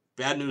bad.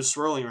 Bad news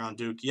swirling around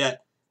Duke.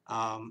 Yet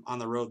on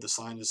the road, this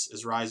line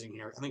is rising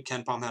here. I think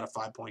KenPom had a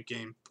 5-point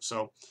game.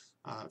 So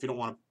if you don't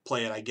want to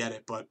play it, I get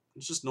it. But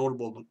it's just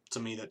notable to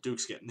me that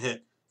Duke's getting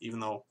hit,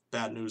 even though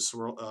bad news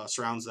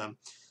surrounds them.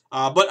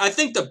 But I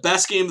think the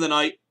best game of the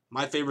night,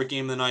 my favorite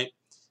game of the night,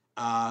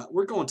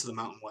 we're going to the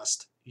Mountain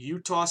West.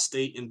 Utah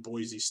State and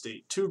Boise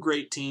State. Two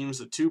great teams,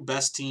 the two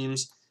best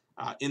teams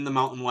in the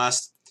Mountain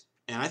West.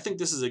 And I think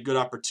this is a good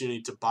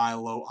opportunity to buy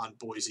low on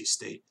Boise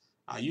State.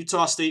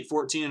 Utah State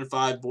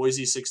 14-5,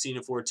 Boise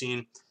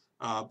 16-14.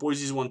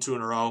 Boise's won 2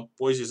 in a row.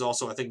 Boise is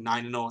also, I think,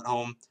 9-0 at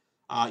home.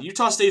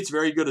 Utah State's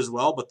very good as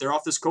well, but they're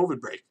off this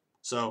COVID break.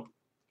 So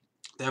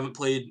they haven't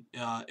played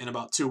in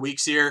about 2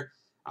 weeks here.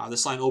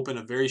 This line opened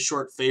a very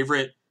short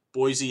favorite.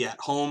 Boise at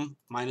home,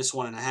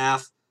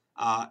 -1.5.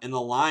 And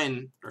the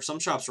line, or some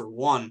shops were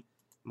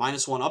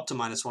 -1 up to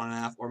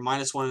 -1.5, or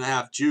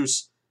 -1.5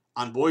 juice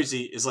on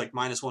Boise is like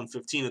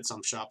 -115 at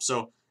some shops.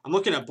 So I'm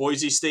looking at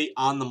Boise State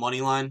on the money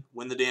line,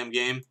 win the damn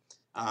game,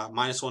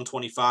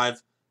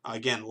 -125.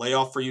 Again,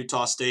 layoff for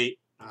Utah State.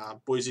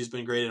 Boise's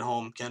been great at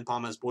home.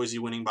 KenPom has Boise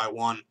winning by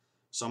 1.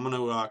 So I'm going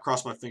to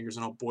cross my fingers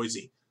and hope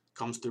Boise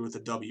comes through with a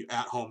W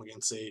at home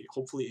against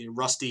hopefully a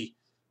rusty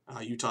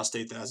Utah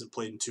State that hasn't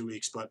played in 2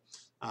 weeks. But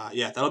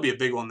yeah, that'll be a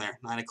big one there.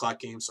 9 o'clock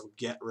game, so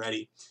get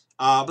ready.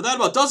 But that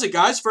about does it,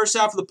 guys. First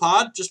half of the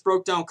pod, just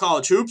broke down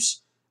college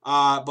hoops.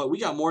 But we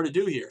got more to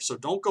do here, so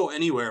don't go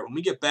anywhere. When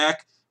we get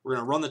back, we're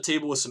going to run the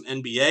table with some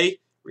NBA.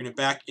 We're going to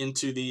back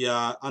into the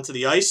onto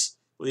the ice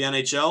with the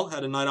NHL.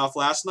 Had a night off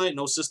last night.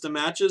 No system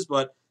matches,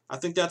 but I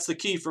think that's the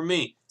key for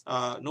me.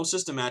 No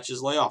system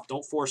matches. Lay off.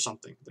 Don't force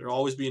something. There'll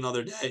always be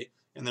another day.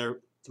 and did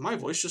my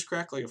voice just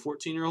crack like a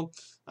 14-year-old?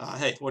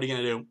 Hey, what are you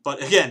going to do?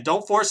 But again,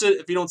 don't force it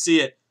if you don't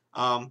see it.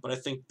 But I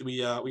think we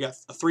got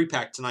a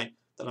 3-pack tonight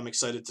that I'm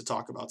excited to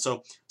talk about.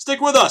 So stick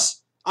with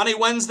us on a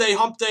Wednesday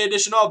hump day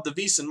edition of the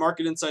VSiN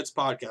Market Insights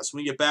podcast.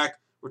 When we get back,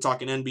 we're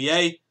talking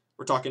NBA,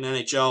 we're talking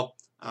NHL,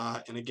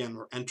 and again,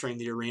 we're entering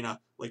the arena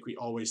like we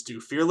always do.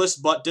 Fearless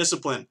but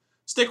disciplined.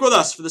 Stick with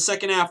us for the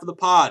second half of the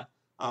pod,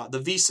 the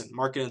VSiN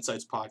Market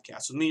Insights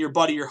podcast. With me, your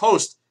buddy, your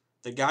host,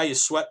 the guy you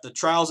sweat the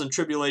trials and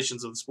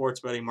tribulations of the sports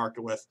betting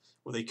market with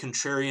a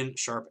contrarian,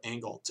 sharp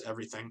angle to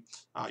everything.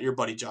 Your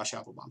buddy, Josh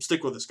Applebaum.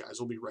 Stick with us, guys.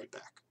 We'll be right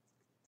back.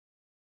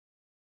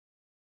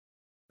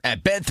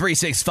 At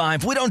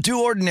Bet365, we don't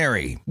do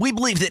ordinary. We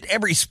believe that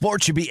every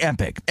sport should be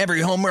epic.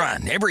 Every home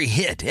run, every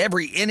hit,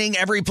 every inning,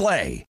 every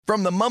play.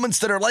 From the moments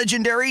that are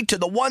legendary to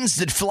the ones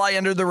that fly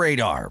under the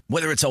radar.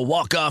 Whether it's a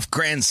walk-off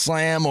grand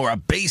slam or a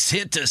base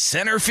hit to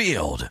center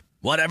field.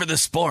 Whatever the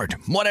sport,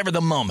 whatever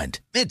the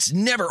moment, it's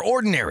never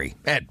ordinary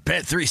at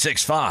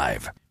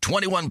Bet365.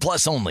 21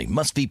 plus only.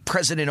 Must be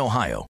present in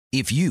Ohio.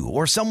 If you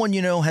or someone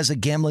you know has a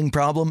gambling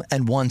problem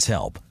and wants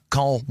help,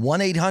 call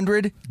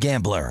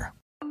 1-800-GAMBLER.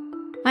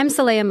 I'm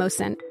Saleha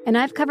Mohsin, and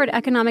I've covered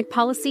economic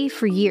policy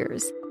for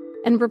years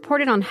and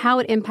reported on how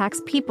it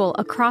impacts people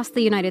across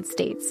the United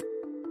States.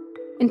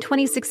 In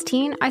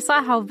 2016, I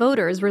saw how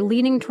voters were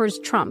leaning towards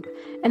Trump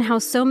and how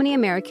so many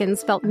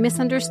Americans felt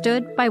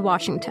misunderstood by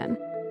Washington.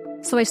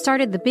 So I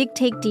started the Big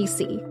Take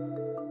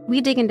DC. We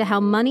dig into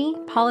how money,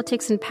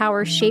 politics, and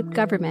power shape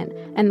government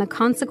and the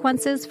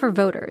consequences for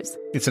voters.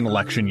 It's an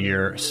election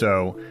year,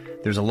 so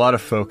there's a lot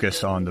of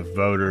focus on the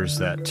voters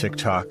that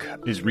TikTok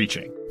is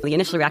reaching. The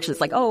initial reaction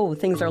is like, oh,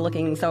 things are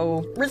looking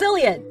so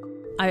resilient.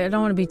 I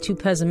don't want to be too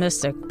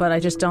pessimistic, but I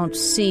just don't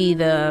see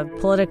the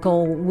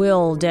political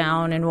will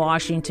down in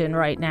Washington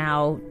right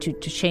now to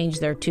change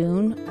their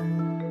tune.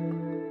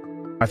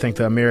 I think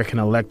the American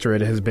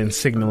electorate has been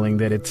signaling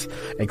that it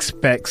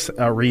expects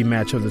a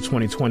rematch of the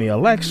 2020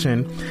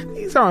 election.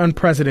 These are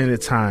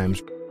unprecedented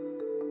times.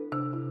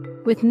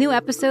 With new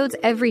episodes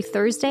every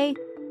Thursday,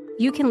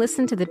 you can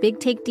listen to the Big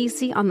Take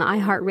DC on the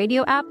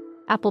iHeartRadio app,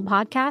 Apple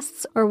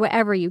Podcasts, or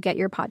wherever you get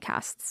your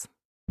podcasts.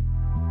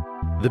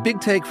 The Big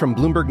Take from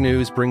Bloomberg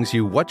News brings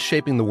you what's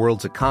shaping the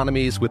world's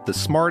economies with the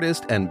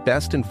smartest and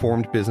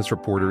best-informed business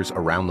reporters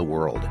around the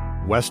world.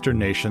 Western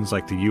nations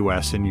like the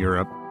U.S. and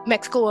Europe.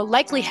 Mexico will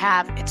likely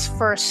have its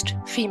first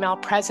female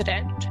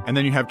president. And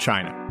then you have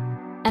China.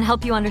 And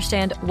help you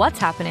understand what's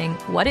happening,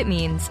 what it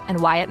means, and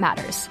why it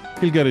matters.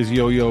 He'll get his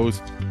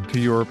yo-yos to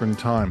Europe in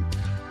time.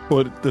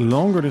 But the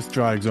longer this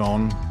drags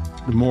on,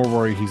 the more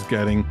worry he's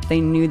getting.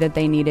 They knew that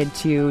they needed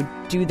to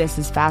do this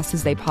as fast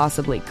as they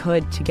possibly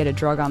could to get a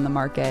drug on the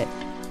market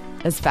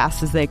as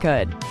fast as they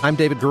could. I'm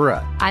David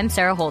Gura. I'm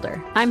Sarah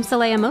Holder. I'm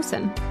Saleha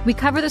Mohsin. We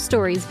cover the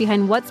stories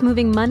behind what's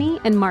moving money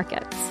and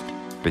markets.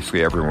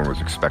 Basically, everyone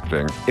was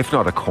expecting, if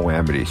not a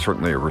calamity,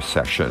 certainly a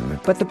recession.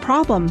 But the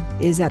problem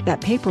is that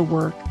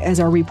paperwork, as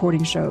our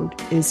reporting showed,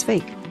 is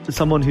fake. As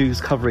someone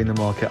who's covering the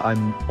market,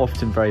 I'm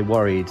often very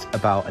worried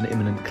about an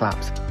imminent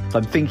collapse.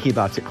 I'm thinking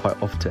about it quite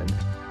often.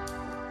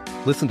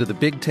 Listen to The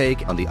Big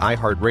Take on the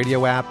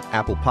iHeartRadio app,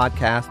 Apple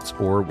Podcasts,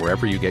 or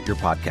wherever you get your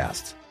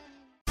podcasts.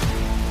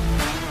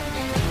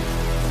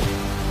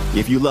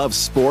 If you love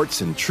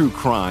sports and true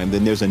crime,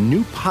 then there's a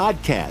new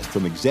podcast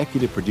from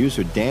executive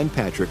producer Dan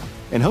Patrick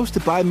and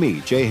hosted by me,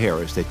 Jay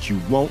Harris, that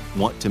you won't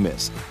want to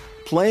miss.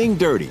 Playing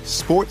Dirty: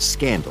 Sports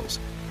Scandals.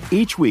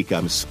 Each week,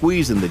 I'm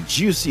squeezing the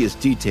juiciest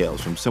details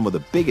from some of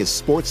the biggest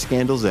sports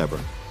scandals ever.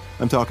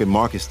 I'm talking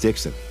Marcus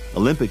Dixon,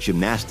 Olympic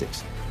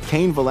gymnastics,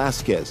 Cain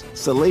Velasquez,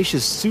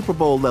 salacious Super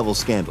Bowl-level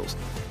scandals.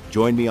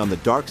 Join me on the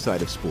dark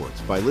side of sports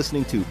by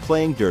listening to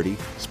Playing Dirty: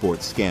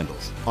 Sports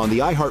Scandals on the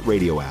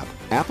iHeartRadio app,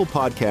 Apple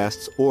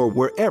Podcasts, or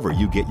wherever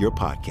you get your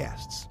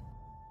podcasts.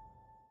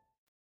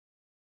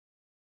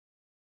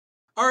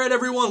 All right,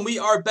 everyone, we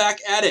are back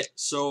at it.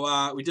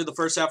 So we did the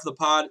first half of the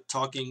pod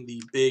talking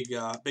the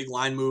big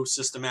line moves,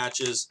 system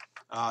matches,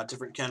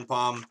 different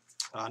KenPom.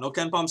 No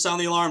KenPom sound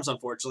the alarms,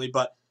 unfortunately,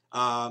 but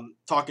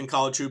talking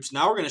college hoops.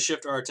 Now we're going to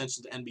shift our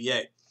attention to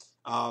NBA.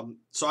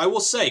 So I will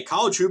say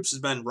college hoops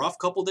has been rough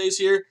couple days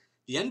here.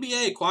 The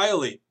NBA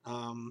quietly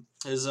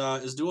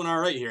is doing all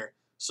right here.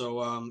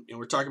 So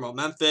we're talking about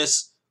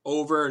Memphis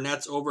over,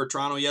 Nets over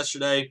Toronto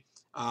yesterday.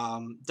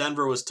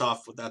 Denver was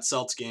tough with that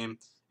Celtics game,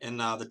 and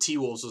the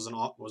T-Wolves was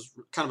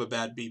kind of a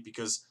bad beat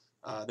because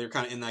they were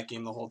kind of in that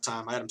game the whole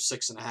time. I had them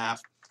 6.5.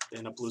 They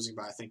ended up losing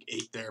by I think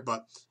 8 there,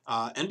 but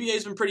NBA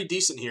has been pretty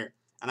decent here.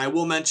 And I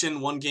will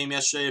mention one game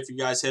yesterday if you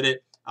guys hit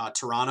it.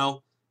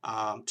 Toronto.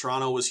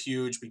 Toronto was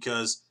huge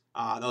because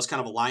that was kind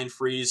of a line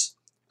freeze.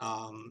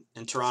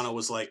 And Toronto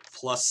was like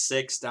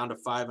 +6 down to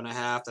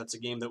 5.5. That's a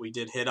game that we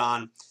did hit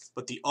on.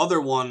 But the other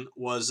one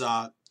was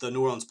the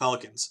New Orleans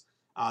Pelicans.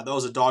 That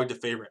was a dog to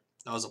favorite.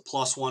 That was a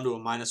 +1 to a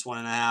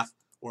 -1.5,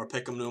 or a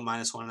pick 'em to a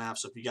 -1.5.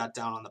 So if you got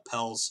down on the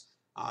Pels,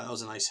 that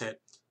was a nice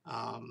hit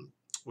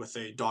with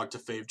a dog to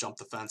fave jump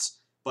the fence.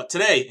 But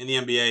today in the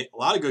NBA, a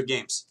lot of good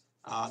games.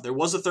 There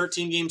was a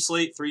 13-game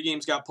slate. 3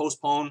 games got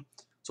postponed.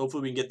 So So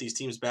hopefully we can get these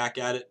teams back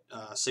at it,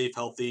 safe,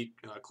 healthy,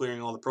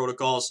 clearing all the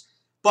protocols.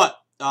 But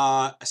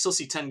I still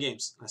see 10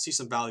 games. I see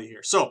some value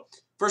here. So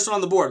first one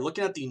on the board,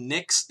 looking at the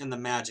Knicks and the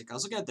Magic. I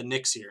was looking at the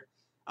Knicks here.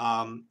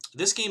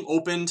 This game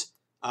opened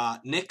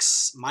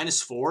Knicks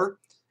 -4,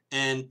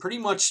 and pretty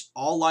much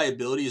all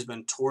liability has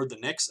been toward the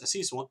Knicks. I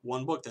see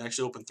one book that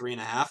actually opened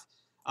 3.5.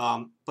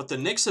 But the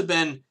Knicks have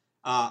been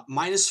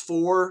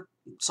 -4,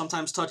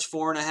 sometimes touch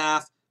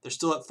 4.5. They're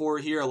still at 4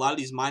 here. A lot of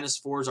these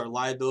 -4s are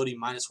liability,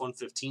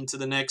 -115 to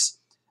the Knicks.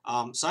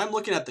 So I'm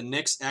looking at the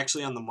Knicks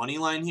actually on the money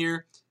line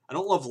here. I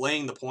don't love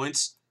laying the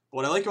points. But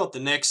what I like about the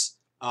Knicks,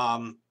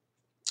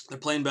 they're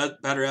playing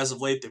better as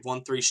of late. They've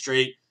won 3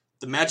 straight.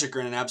 The Magic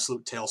are in an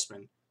absolute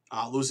tailspin,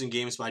 losing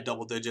games by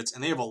double digits,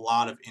 and they have a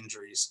lot of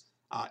injuries.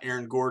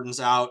 Aaron Gordon's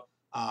out.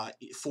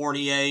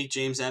 Fournier,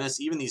 James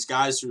Ennis, even these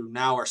guys who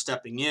now are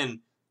stepping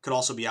in could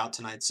also be out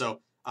tonight.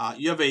 So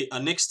you have a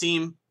Knicks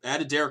team,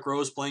 added Derrick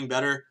Rose playing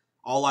better.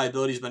 All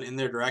liability has been in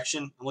their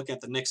direction. I'm looking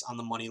at the Knicks on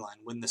the money line.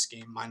 Win this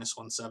game,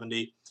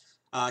 -170.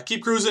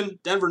 Keep cruising.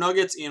 Denver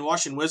Nuggets and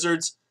Washington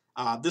Wizards.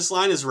 This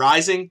line is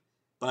rising,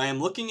 but I am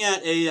looking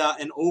at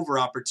an over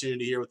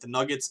opportunity here with the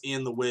Nuggets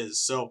and the Wiz.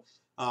 So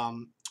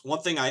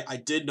one thing I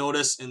did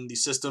notice in the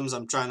systems,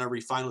 I'm trying to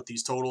refine with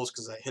these totals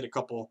because I hit a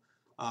couple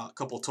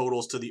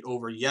totals to the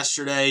over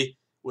yesterday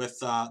with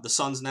the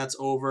Suns Nets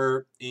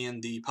over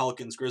and the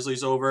Pelicans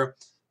Grizzlies over.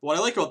 What I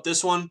like about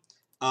this one,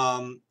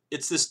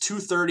 it's this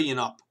 230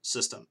 and up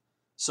system.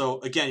 So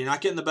again, you're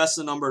not getting the best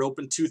of the number. It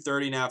opened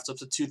 230 now. It's up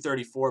to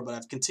 234, but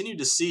I've continued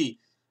to see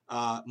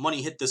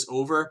money hit this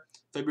over.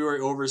 February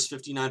over is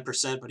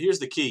 59%, but here's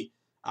the key.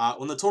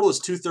 When the total is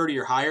 230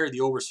 or higher,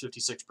 the over is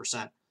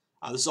 56%.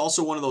 This is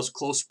also one of those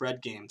close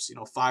spread games,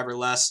 5 or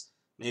less.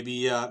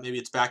 Maybe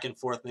it's back and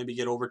forth, maybe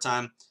get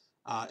overtime.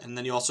 And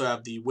then you also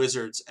have the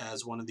Wizards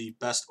as one of the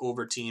best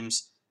over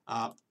teams,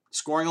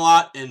 scoring a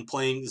lot and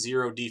playing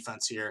zero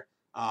defense here.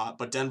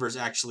 But Denver's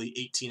actually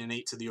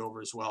 18-8 to the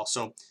over as well.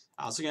 So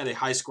I was looking at a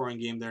high-scoring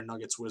game there,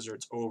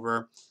 Nuggets-Wizards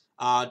over.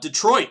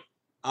 Detroit,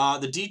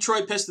 the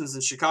Detroit Pistons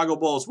and Chicago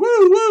Bulls.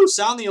 Woo, woo,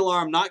 sound the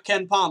alarm. Not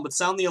Ken Pom, but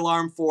sound the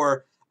alarm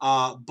for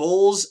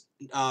Bulls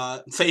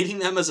fading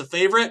them as a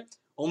favorite,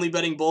 only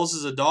betting Bulls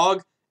as a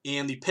dog,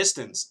 and the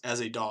Pistons as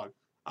a dog,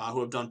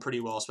 who have done pretty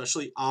well,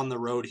 especially on the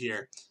road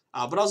here.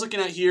 But I was looking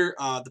at here,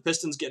 the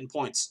Pistons getting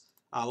points.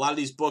 A lot of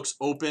these books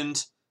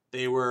opened.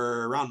 They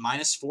were around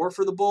 -4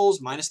 for the Bulls,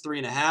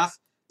 -3.5.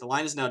 The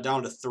line is now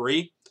down to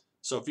 3.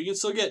 So if you can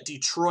still get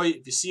Detroit,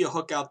 if you see a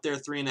hook out there,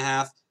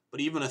 3.5,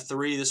 but even a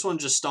 3, this one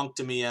just stunk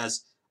to me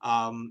as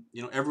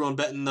everyone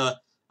betting the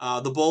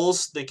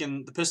Bulls,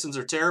 thinking the Pistons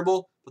are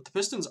terrible, but the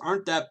Pistons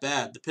aren't that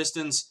bad. The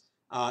Pistons,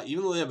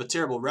 even though they have a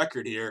terrible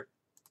record here,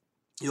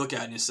 you look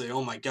at it and you say,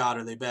 oh my God,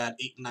 are they bad?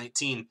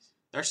 8-19.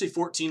 They're actually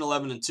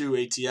 14-11-2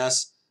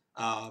 ATS,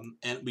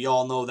 and we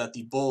all know that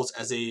the Bulls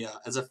as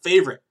a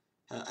favorite.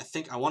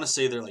 I want to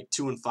say they're like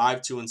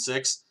 2-5,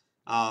 2-6.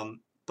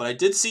 But I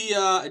did see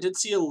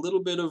a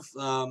little bit of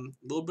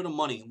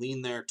money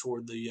lean there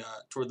toward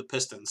the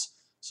Pistons.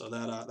 So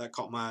that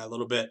caught my eye a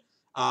little bit.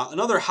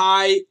 Another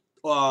high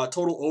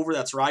total over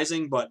that's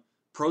rising, but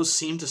pros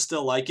seem to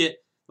still like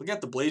it. Look at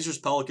the Blazers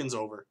Pelicans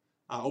over.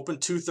 Open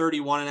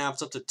 231.5,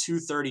 it's up to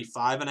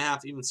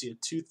 235.5. Even see a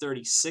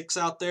 236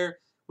 out there,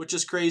 which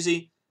is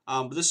crazy.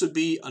 But this would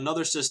be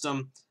another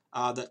system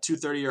that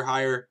 230 or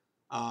higher.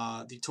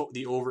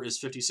 The over is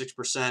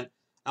 56%.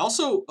 I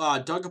also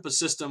dug up a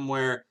system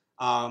where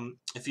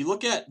if you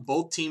look at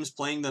both teams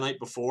playing the night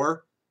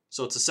before,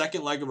 so it's a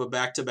second leg of a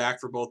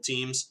back-to-back for both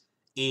teams,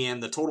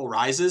 and the total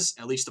rises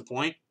at least a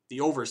point, the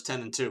over is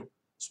 10-2.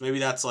 So maybe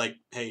that's like,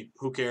 hey,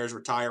 who cares?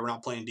 We're tired. We're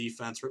not playing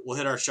defense. We'll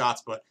hit our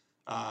shots, but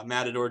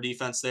Matador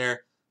defense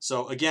there.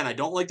 So again, I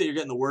don't like that you're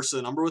getting the worst of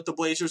the number with the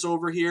Blazers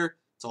over here.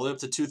 It's all the way up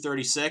to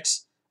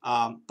 236.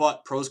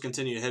 But pros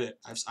continue to hit it.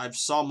 I've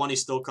saw money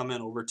still come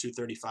in over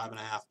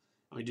 235.5.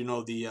 And we do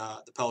know the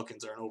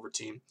Pelicans are an over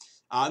team.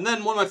 And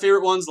then one of my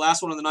favorite ones,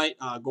 last one of the night,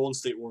 Golden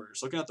State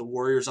Warriors. Looking at the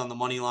Warriors on the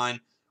money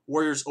line.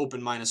 Warriors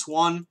open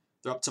 -1.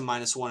 They're up to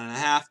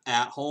 -1.5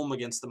 at home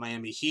against the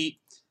Miami Heat.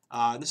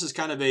 This is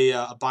kind of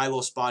a buy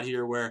low spot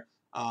here where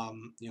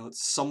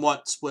it's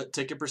somewhat split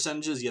ticket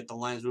percentages, yet the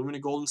line is moving to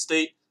Golden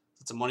State.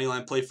 It's a money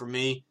line play for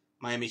me.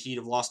 Miami Heat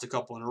have lost a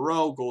couple in a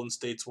row. Golden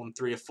State's won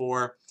 3 of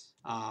 4.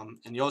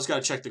 And you always got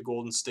to check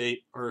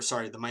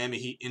the Miami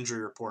Heat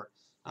injury report.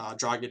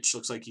 Dragic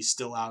looks like he's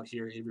still out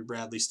here. Avery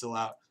Bradley's still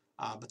out.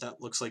 But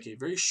that looks like a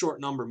very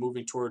short number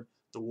moving toward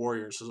the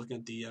Warriors. So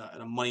looking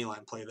at a money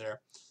line play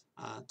there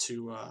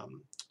to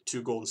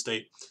Golden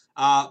State.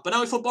 But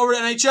now we flip over to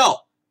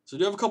NHL. So we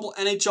do have a couple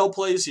NHL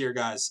plays here,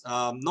 guys.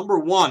 Number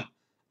one,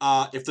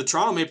 if the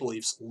Toronto Maple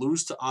Leafs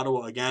lose to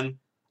Ottawa again,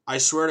 I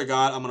swear to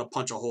God, I'm going to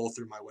punch a hole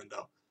through my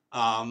window.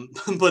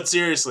 But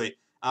seriously,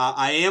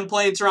 I am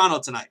playing Toronto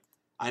tonight.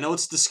 I know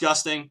it's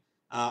disgusting.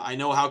 I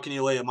know how can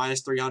you lay a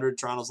 -300.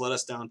 Toronto's let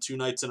us down 2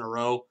 nights in a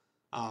row.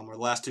 Or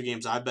the last 2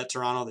 games I bet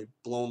Toronto, they've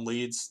blown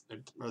leads.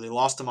 They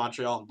lost to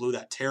Montreal and blew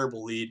that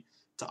terrible lead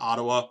to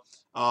Ottawa.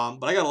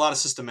 But I got a lot of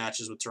system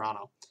matches with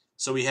Toronto.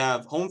 So we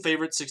have home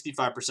favorite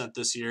 65%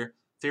 this year,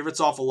 Favorites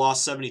off a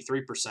loss,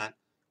 73%.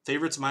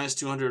 Favorites minus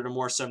 200 or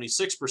more,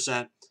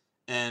 76%.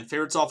 And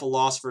favorites off a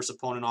loss versus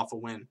opponent off a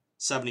win,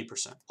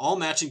 70%. All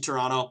matching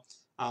Toronto.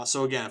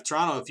 So again,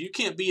 if you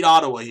can't beat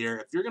Ottawa here,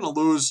 if you're going to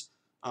lose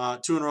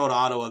 2 in a row to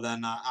Ottawa,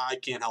 then I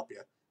can't help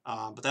you.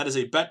 But that is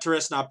a bet to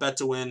risk, not bet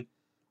to win.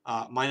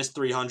 Minus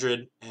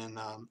 300 and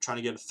trying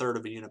to get a third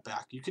of a unit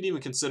back. You could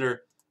even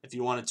consider, if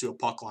you wanted to, a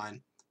puck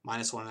line,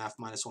 minus 1.5,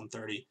 minus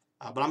 130.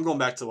 But I'm going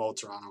back to the well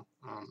with Toronto.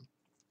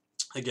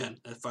 Again,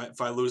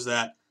 if I lose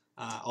that,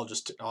 I'll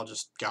just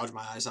gouge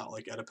my eyes out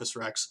like Oedipus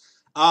Rex.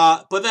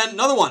 But then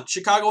another one,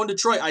 Chicago and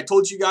Detroit. I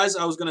told you guys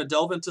I was going to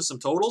delve into some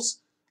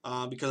totals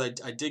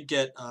because I did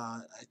get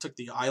I took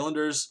the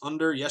Islanders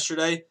under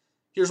yesterday.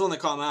 Here's one that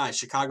caught my eye: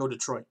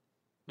 Chicago-Detroit.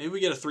 Maybe we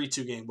get a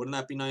 3-2 game. Wouldn't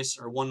that be nice?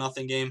 Or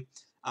 1-0 game.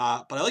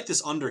 But I like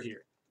this under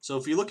here. So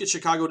if you look at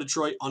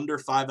Chicago-Detroit under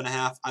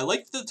 5.5, I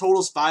like the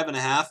totals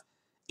 5.5,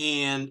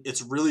 and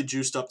it's really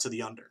juiced up to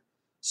the under.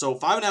 So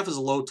 5.5 is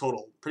a low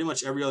total. Pretty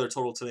much every other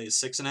total today is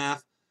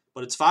 6.5,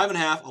 but it's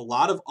 5.5. A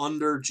lot of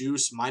under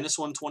juice, minus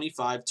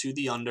 125 to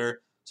the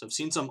under. So I've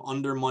seen some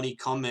under money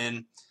come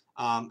in.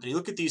 And you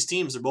look at these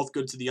teams; they're both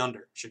good to the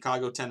under.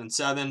 Chicago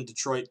 10-7,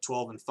 Detroit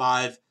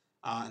 12-5,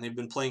 and they've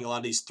been playing a lot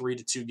of these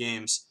 3-2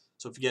 games.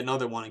 So if you get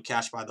another one and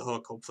cash by the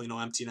hook, hopefully no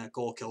empty net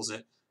goal kills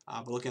it.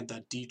 But looking at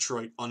that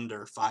Detroit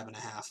under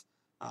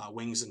 5.5,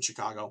 Wings in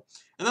Chicago.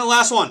 And then the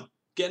last one,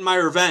 getting my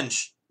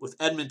revenge with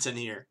Edmonton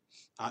here.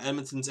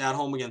 Edmonton's at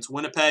home against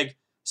Winnipeg.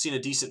 Seen a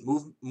decent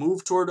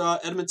move toward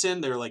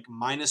Edmonton. They're like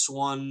minus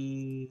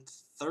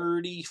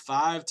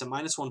 135 to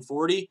minus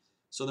 140.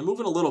 So they're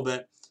moving a little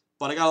bit.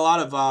 But I got a lot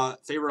of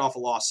favorite off a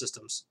loss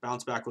systems.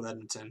 Bounce back with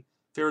Edmonton.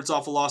 Favorites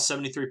off a loss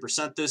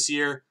 73% this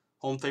year.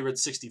 Home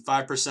favorites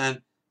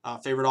 65%.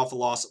 Favorite off a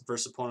loss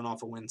versus opponent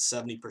off a win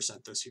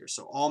 70% this year.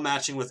 So all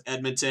matching with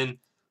Edmonton.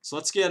 So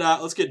let's get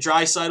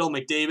Draisaitl,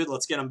 McDavid.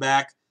 Let's get them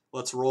back.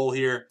 Let's roll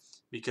here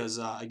because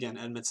again,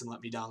 Edmonton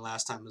let me down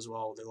last time as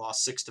well. They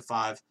lost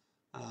 6-5.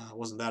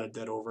 Wasn't that a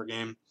dead over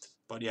game?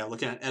 But yeah,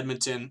 looking at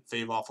Edmonton,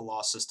 fave off a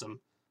loss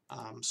system.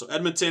 So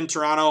Edmonton,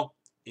 Toronto,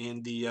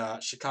 and the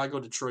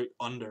Chicago-Detroit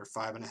under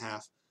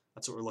 5.5.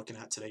 That's what we're looking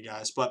at today,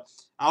 guys. But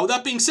with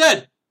that being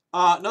said,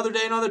 another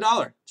day, another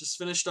dollar. Just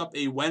finished up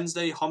a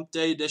Wednesday hump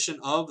day edition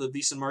of the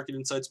VSiN Market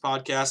Insights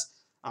podcast.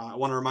 I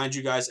want to remind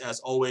you guys,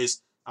 as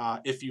always,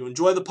 if you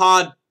enjoy the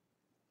pod,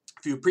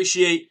 if you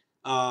appreciate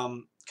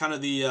kind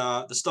of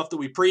the stuff that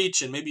we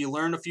preach, and maybe you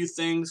learn a few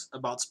things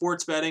about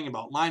sports betting,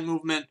 about line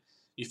movement,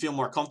 you feel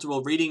more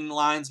comfortable reading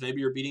lines,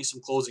 maybe you're beating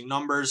some closing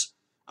numbers,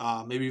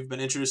 maybe you've been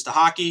introduced to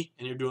hockey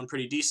and you're doing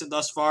pretty decent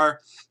thus far,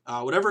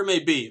 whatever it may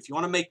be. If you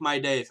want to make my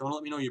day, if you want to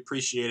let me know you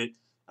appreciate it,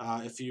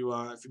 if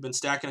you've been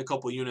stacking a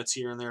couple units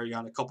here and there, you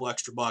got a couple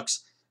extra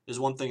bucks, there's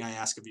one thing I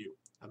ask of you,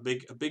 a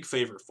big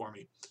favor for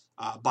me.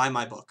 Buy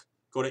my book.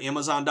 Go to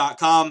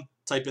Amazon.com,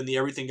 type in the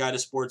Everything Guide to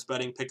Sports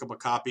Betting, pick up a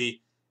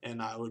copy,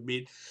 and it would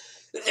mean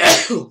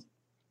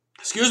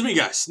excuse me,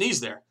 guys, sneeze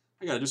there.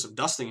 I got to do some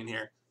dusting in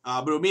here.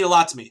 But it would mean a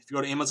lot to me. If you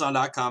go to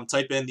Amazon.com,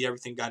 type in the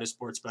Everything Guide to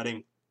Sports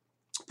Betting,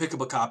 pick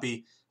up a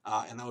copy,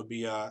 and that would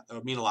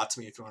mean a lot to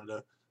me if you wanted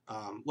to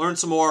learn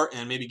some more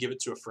and maybe give it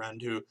to a friend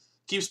who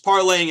keeps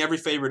parlaying every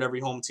favorite,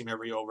 every home team,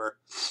 every over,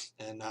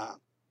 and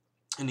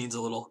needs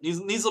a little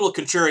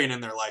contrarian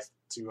in their life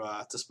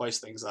to spice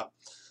things up.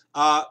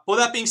 With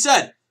that being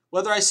said,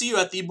 whether I see you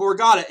at the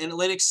Borgata in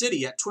Atlantic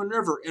City, at Twin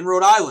River in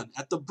Rhode Island,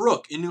 at the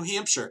Brook in New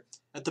Hampshire,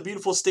 at the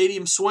beautiful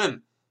Stadium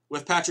Swim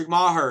with Patrick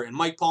Maher and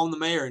Mike Palm, the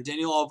mayor, and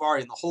Daniel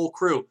Alvari and the whole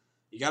crew,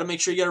 you got to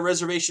make sure you get a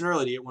reservation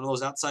early to get one of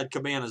those outside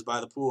cabanas by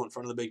the pool in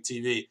front of the big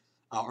TV.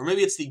 Or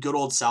maybe it's the good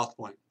old South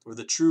Point, where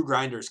the true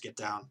grinders get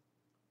down.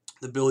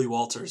 The Billy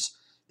Walters,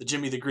 the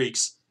Jimmy the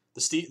Greeks,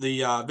 the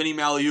Vinny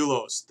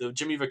Magliulos, the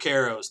Jimmy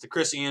Vaccaros, the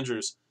Chris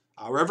Andrews,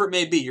 wherever it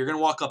may be, you're going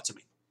to walk up to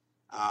me.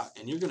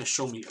 And you're going to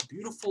show me a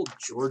beautiful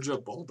Georgia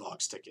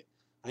Bulldogs ticket.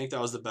 I think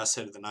that was the best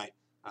hit of the night.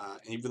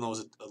 And even though it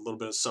was a little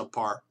bit of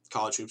subpar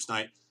college hoops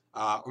night.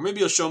 Or maybe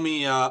you'll show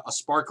me a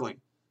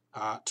sparkling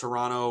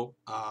Toronto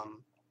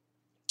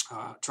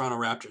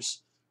Raptors.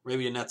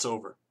 Maybe a Nets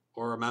over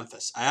or a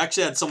Memphis. I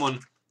actually had someone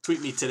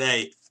tweet me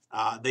today.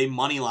 They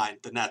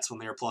moneylined the Nets when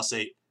they were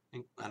 +8.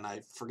 And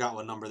I forgot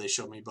what number they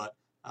showed me, but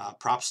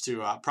props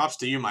to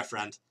you, my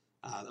friend.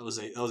 That was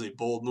a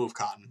bold move,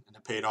 Cotton, and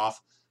it paid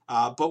off.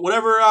 But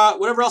whatever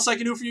else I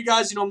can do for you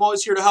guys, I'm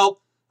always here to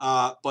help.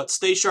 But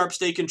stay sharp,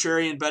 stay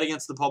contrarian, bet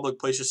against the public,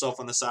 place yourself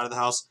on the side of the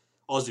house.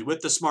 Always be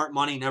with the smart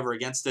money, never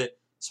against it.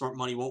 Smart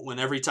money won't win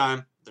every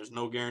time. There's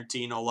no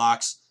guarantee, no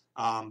locks.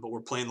 But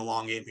we're playing the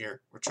long game here.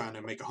 We're trying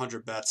to make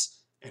 100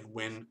 bets and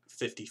win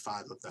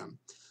 55 of them.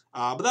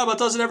 But that about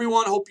does it,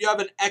 everyone. Hope you have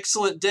an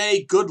excellent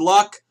day. Good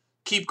luck.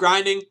 Keep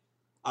grinding.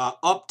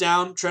 Up,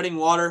 down, treading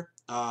water,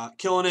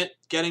 killing it,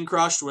 getting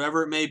crushed,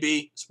 whatever it may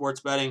be.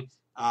 Sports betting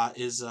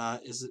is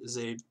a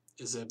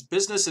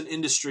business and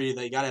industry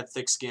that you got to have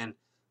thick skin.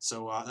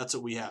 So that's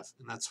what we have,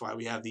 and that's why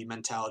we have the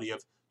mentality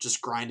of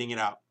just grinding it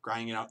out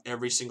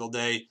every single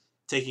day,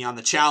 taking on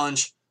the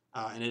challenge,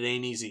 and it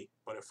ain't easy.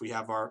 But if we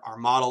have our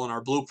model and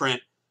our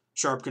blueprint,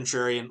 sharp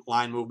contrarian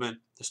line movement,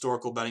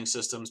 historical betting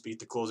systems, beat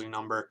the closing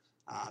number.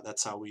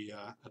 That's how we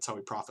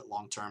profit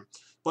long term.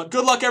 But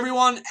good luck,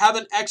 everyone. Have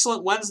an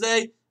excellent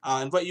Wednesday.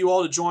 I invite you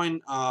all to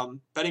join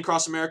Betting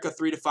Across America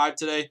 3 to 5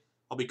 today.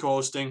 I'll be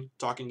co-hosting,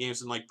 talking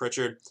games with Mike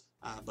Pritchard.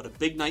 But a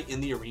big night in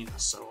the arena.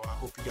 So I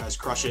hope you guys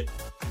crush it.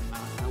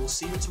 And I will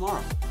see you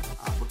tomorrow.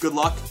 But good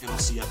luck, and I'll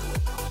see you at the lake.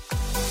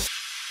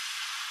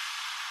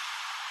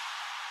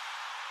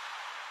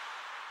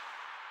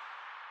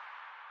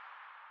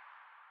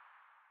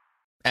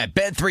 At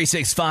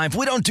Bet365,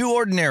 we don't do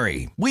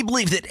ordinary. We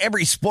believe that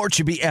every sport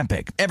should be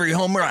epic. Every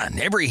home run,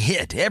 every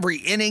hit, every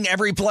inning,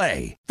 every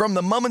play. From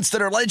the moments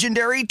that are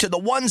legendary to the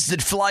ones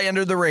that fly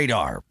under the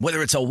radar.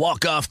 Whether it's a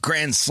walk-off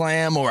grand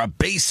slam or a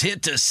base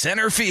hit to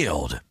center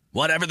field.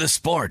 Whatever the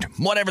sport,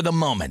 whatever the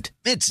moment.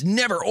 It's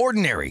never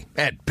ordinary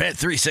at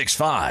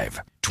Bet365.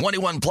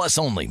 21 plus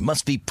only.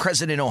 Must be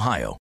present in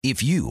Ohio.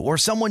 If you or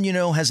someone you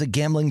know has a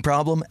gambling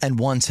problem and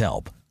wants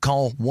help,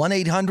 call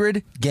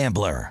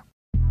 1-800-GAMBLER.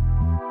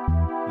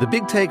 The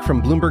Big Take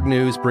from Bloomberg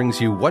News brings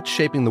you what's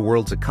shaping the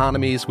world's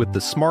economies with the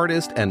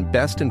smartest and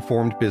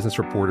best-informed business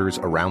reporters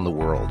around the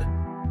world.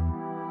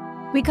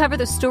 We cover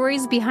the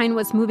stories behind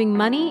what's moving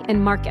money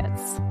and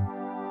markets.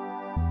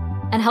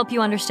 And help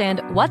you understand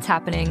what's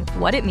happening,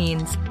 what it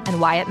means, and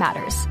why it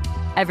matters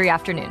every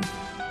afternoon.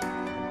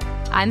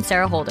 I'm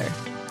Sarah Holder.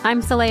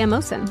 I'm Saleha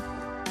Mohsin.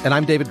 And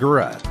I'm David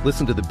Gura.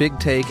 Listen to The Big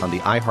Take on the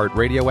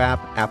iHeartRadio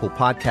app, Apple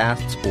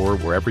Podcasts, or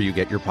wherever you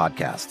get your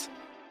podcasts.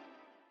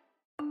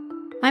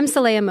 I'm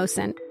Saleha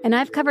Mohsin, and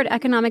I've covered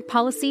economic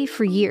policy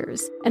for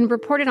years and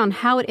reported on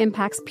how it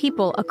impacts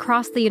people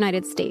across the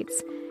United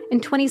States. In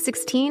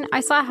 2016,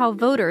 I saw how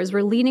voters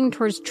were leaning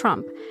towards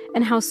Trump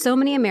and how so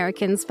many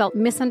Americans felt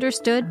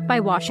misunderstood by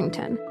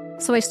Washington.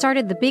 So I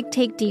started The Big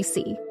Take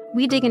DC.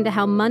 We dig into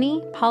how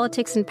money,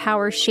 politics, and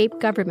power shape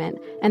government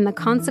and the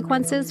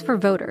consequences for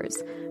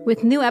voters.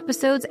 With new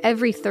episodes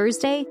every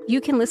Thursday, you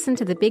can listen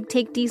to The Big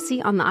Take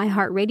DC on the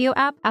iHeartRadio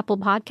app, Apple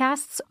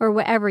Podcasts, or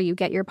wherever you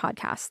get your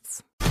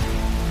podcasts.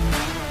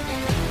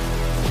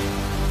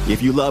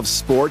 If you love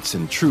sports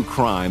and true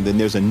crime, then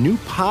there's a new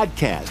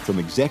podcast from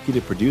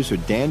executive producer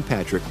Dan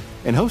Patrick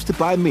and hosted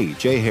by me,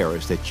 Jay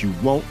Harris, that you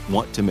won't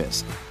want to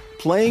miss.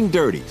 Playing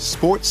Dirty: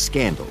 Sports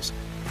Scandals.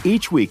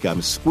 Each week,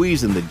 I'm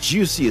squeezing the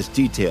juiciest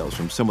details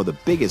from some of the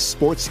biggest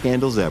sports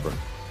scandals ever.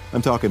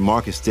 I'm talking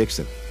Marcus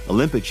Dixon,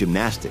 Olympic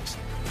gymnastics,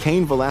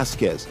 Cain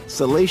Velasquez,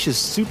 salacious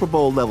Super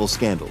Bowl-level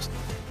scandals.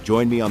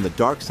 Join me on the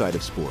dark side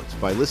of sports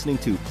by listening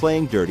to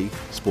Playing Dirty: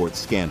 Sports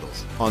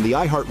Scandals on the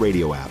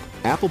iHeartRadio app,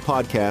 Apple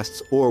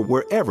Podcasts, or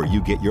wherever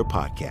you get your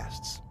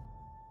podcasts.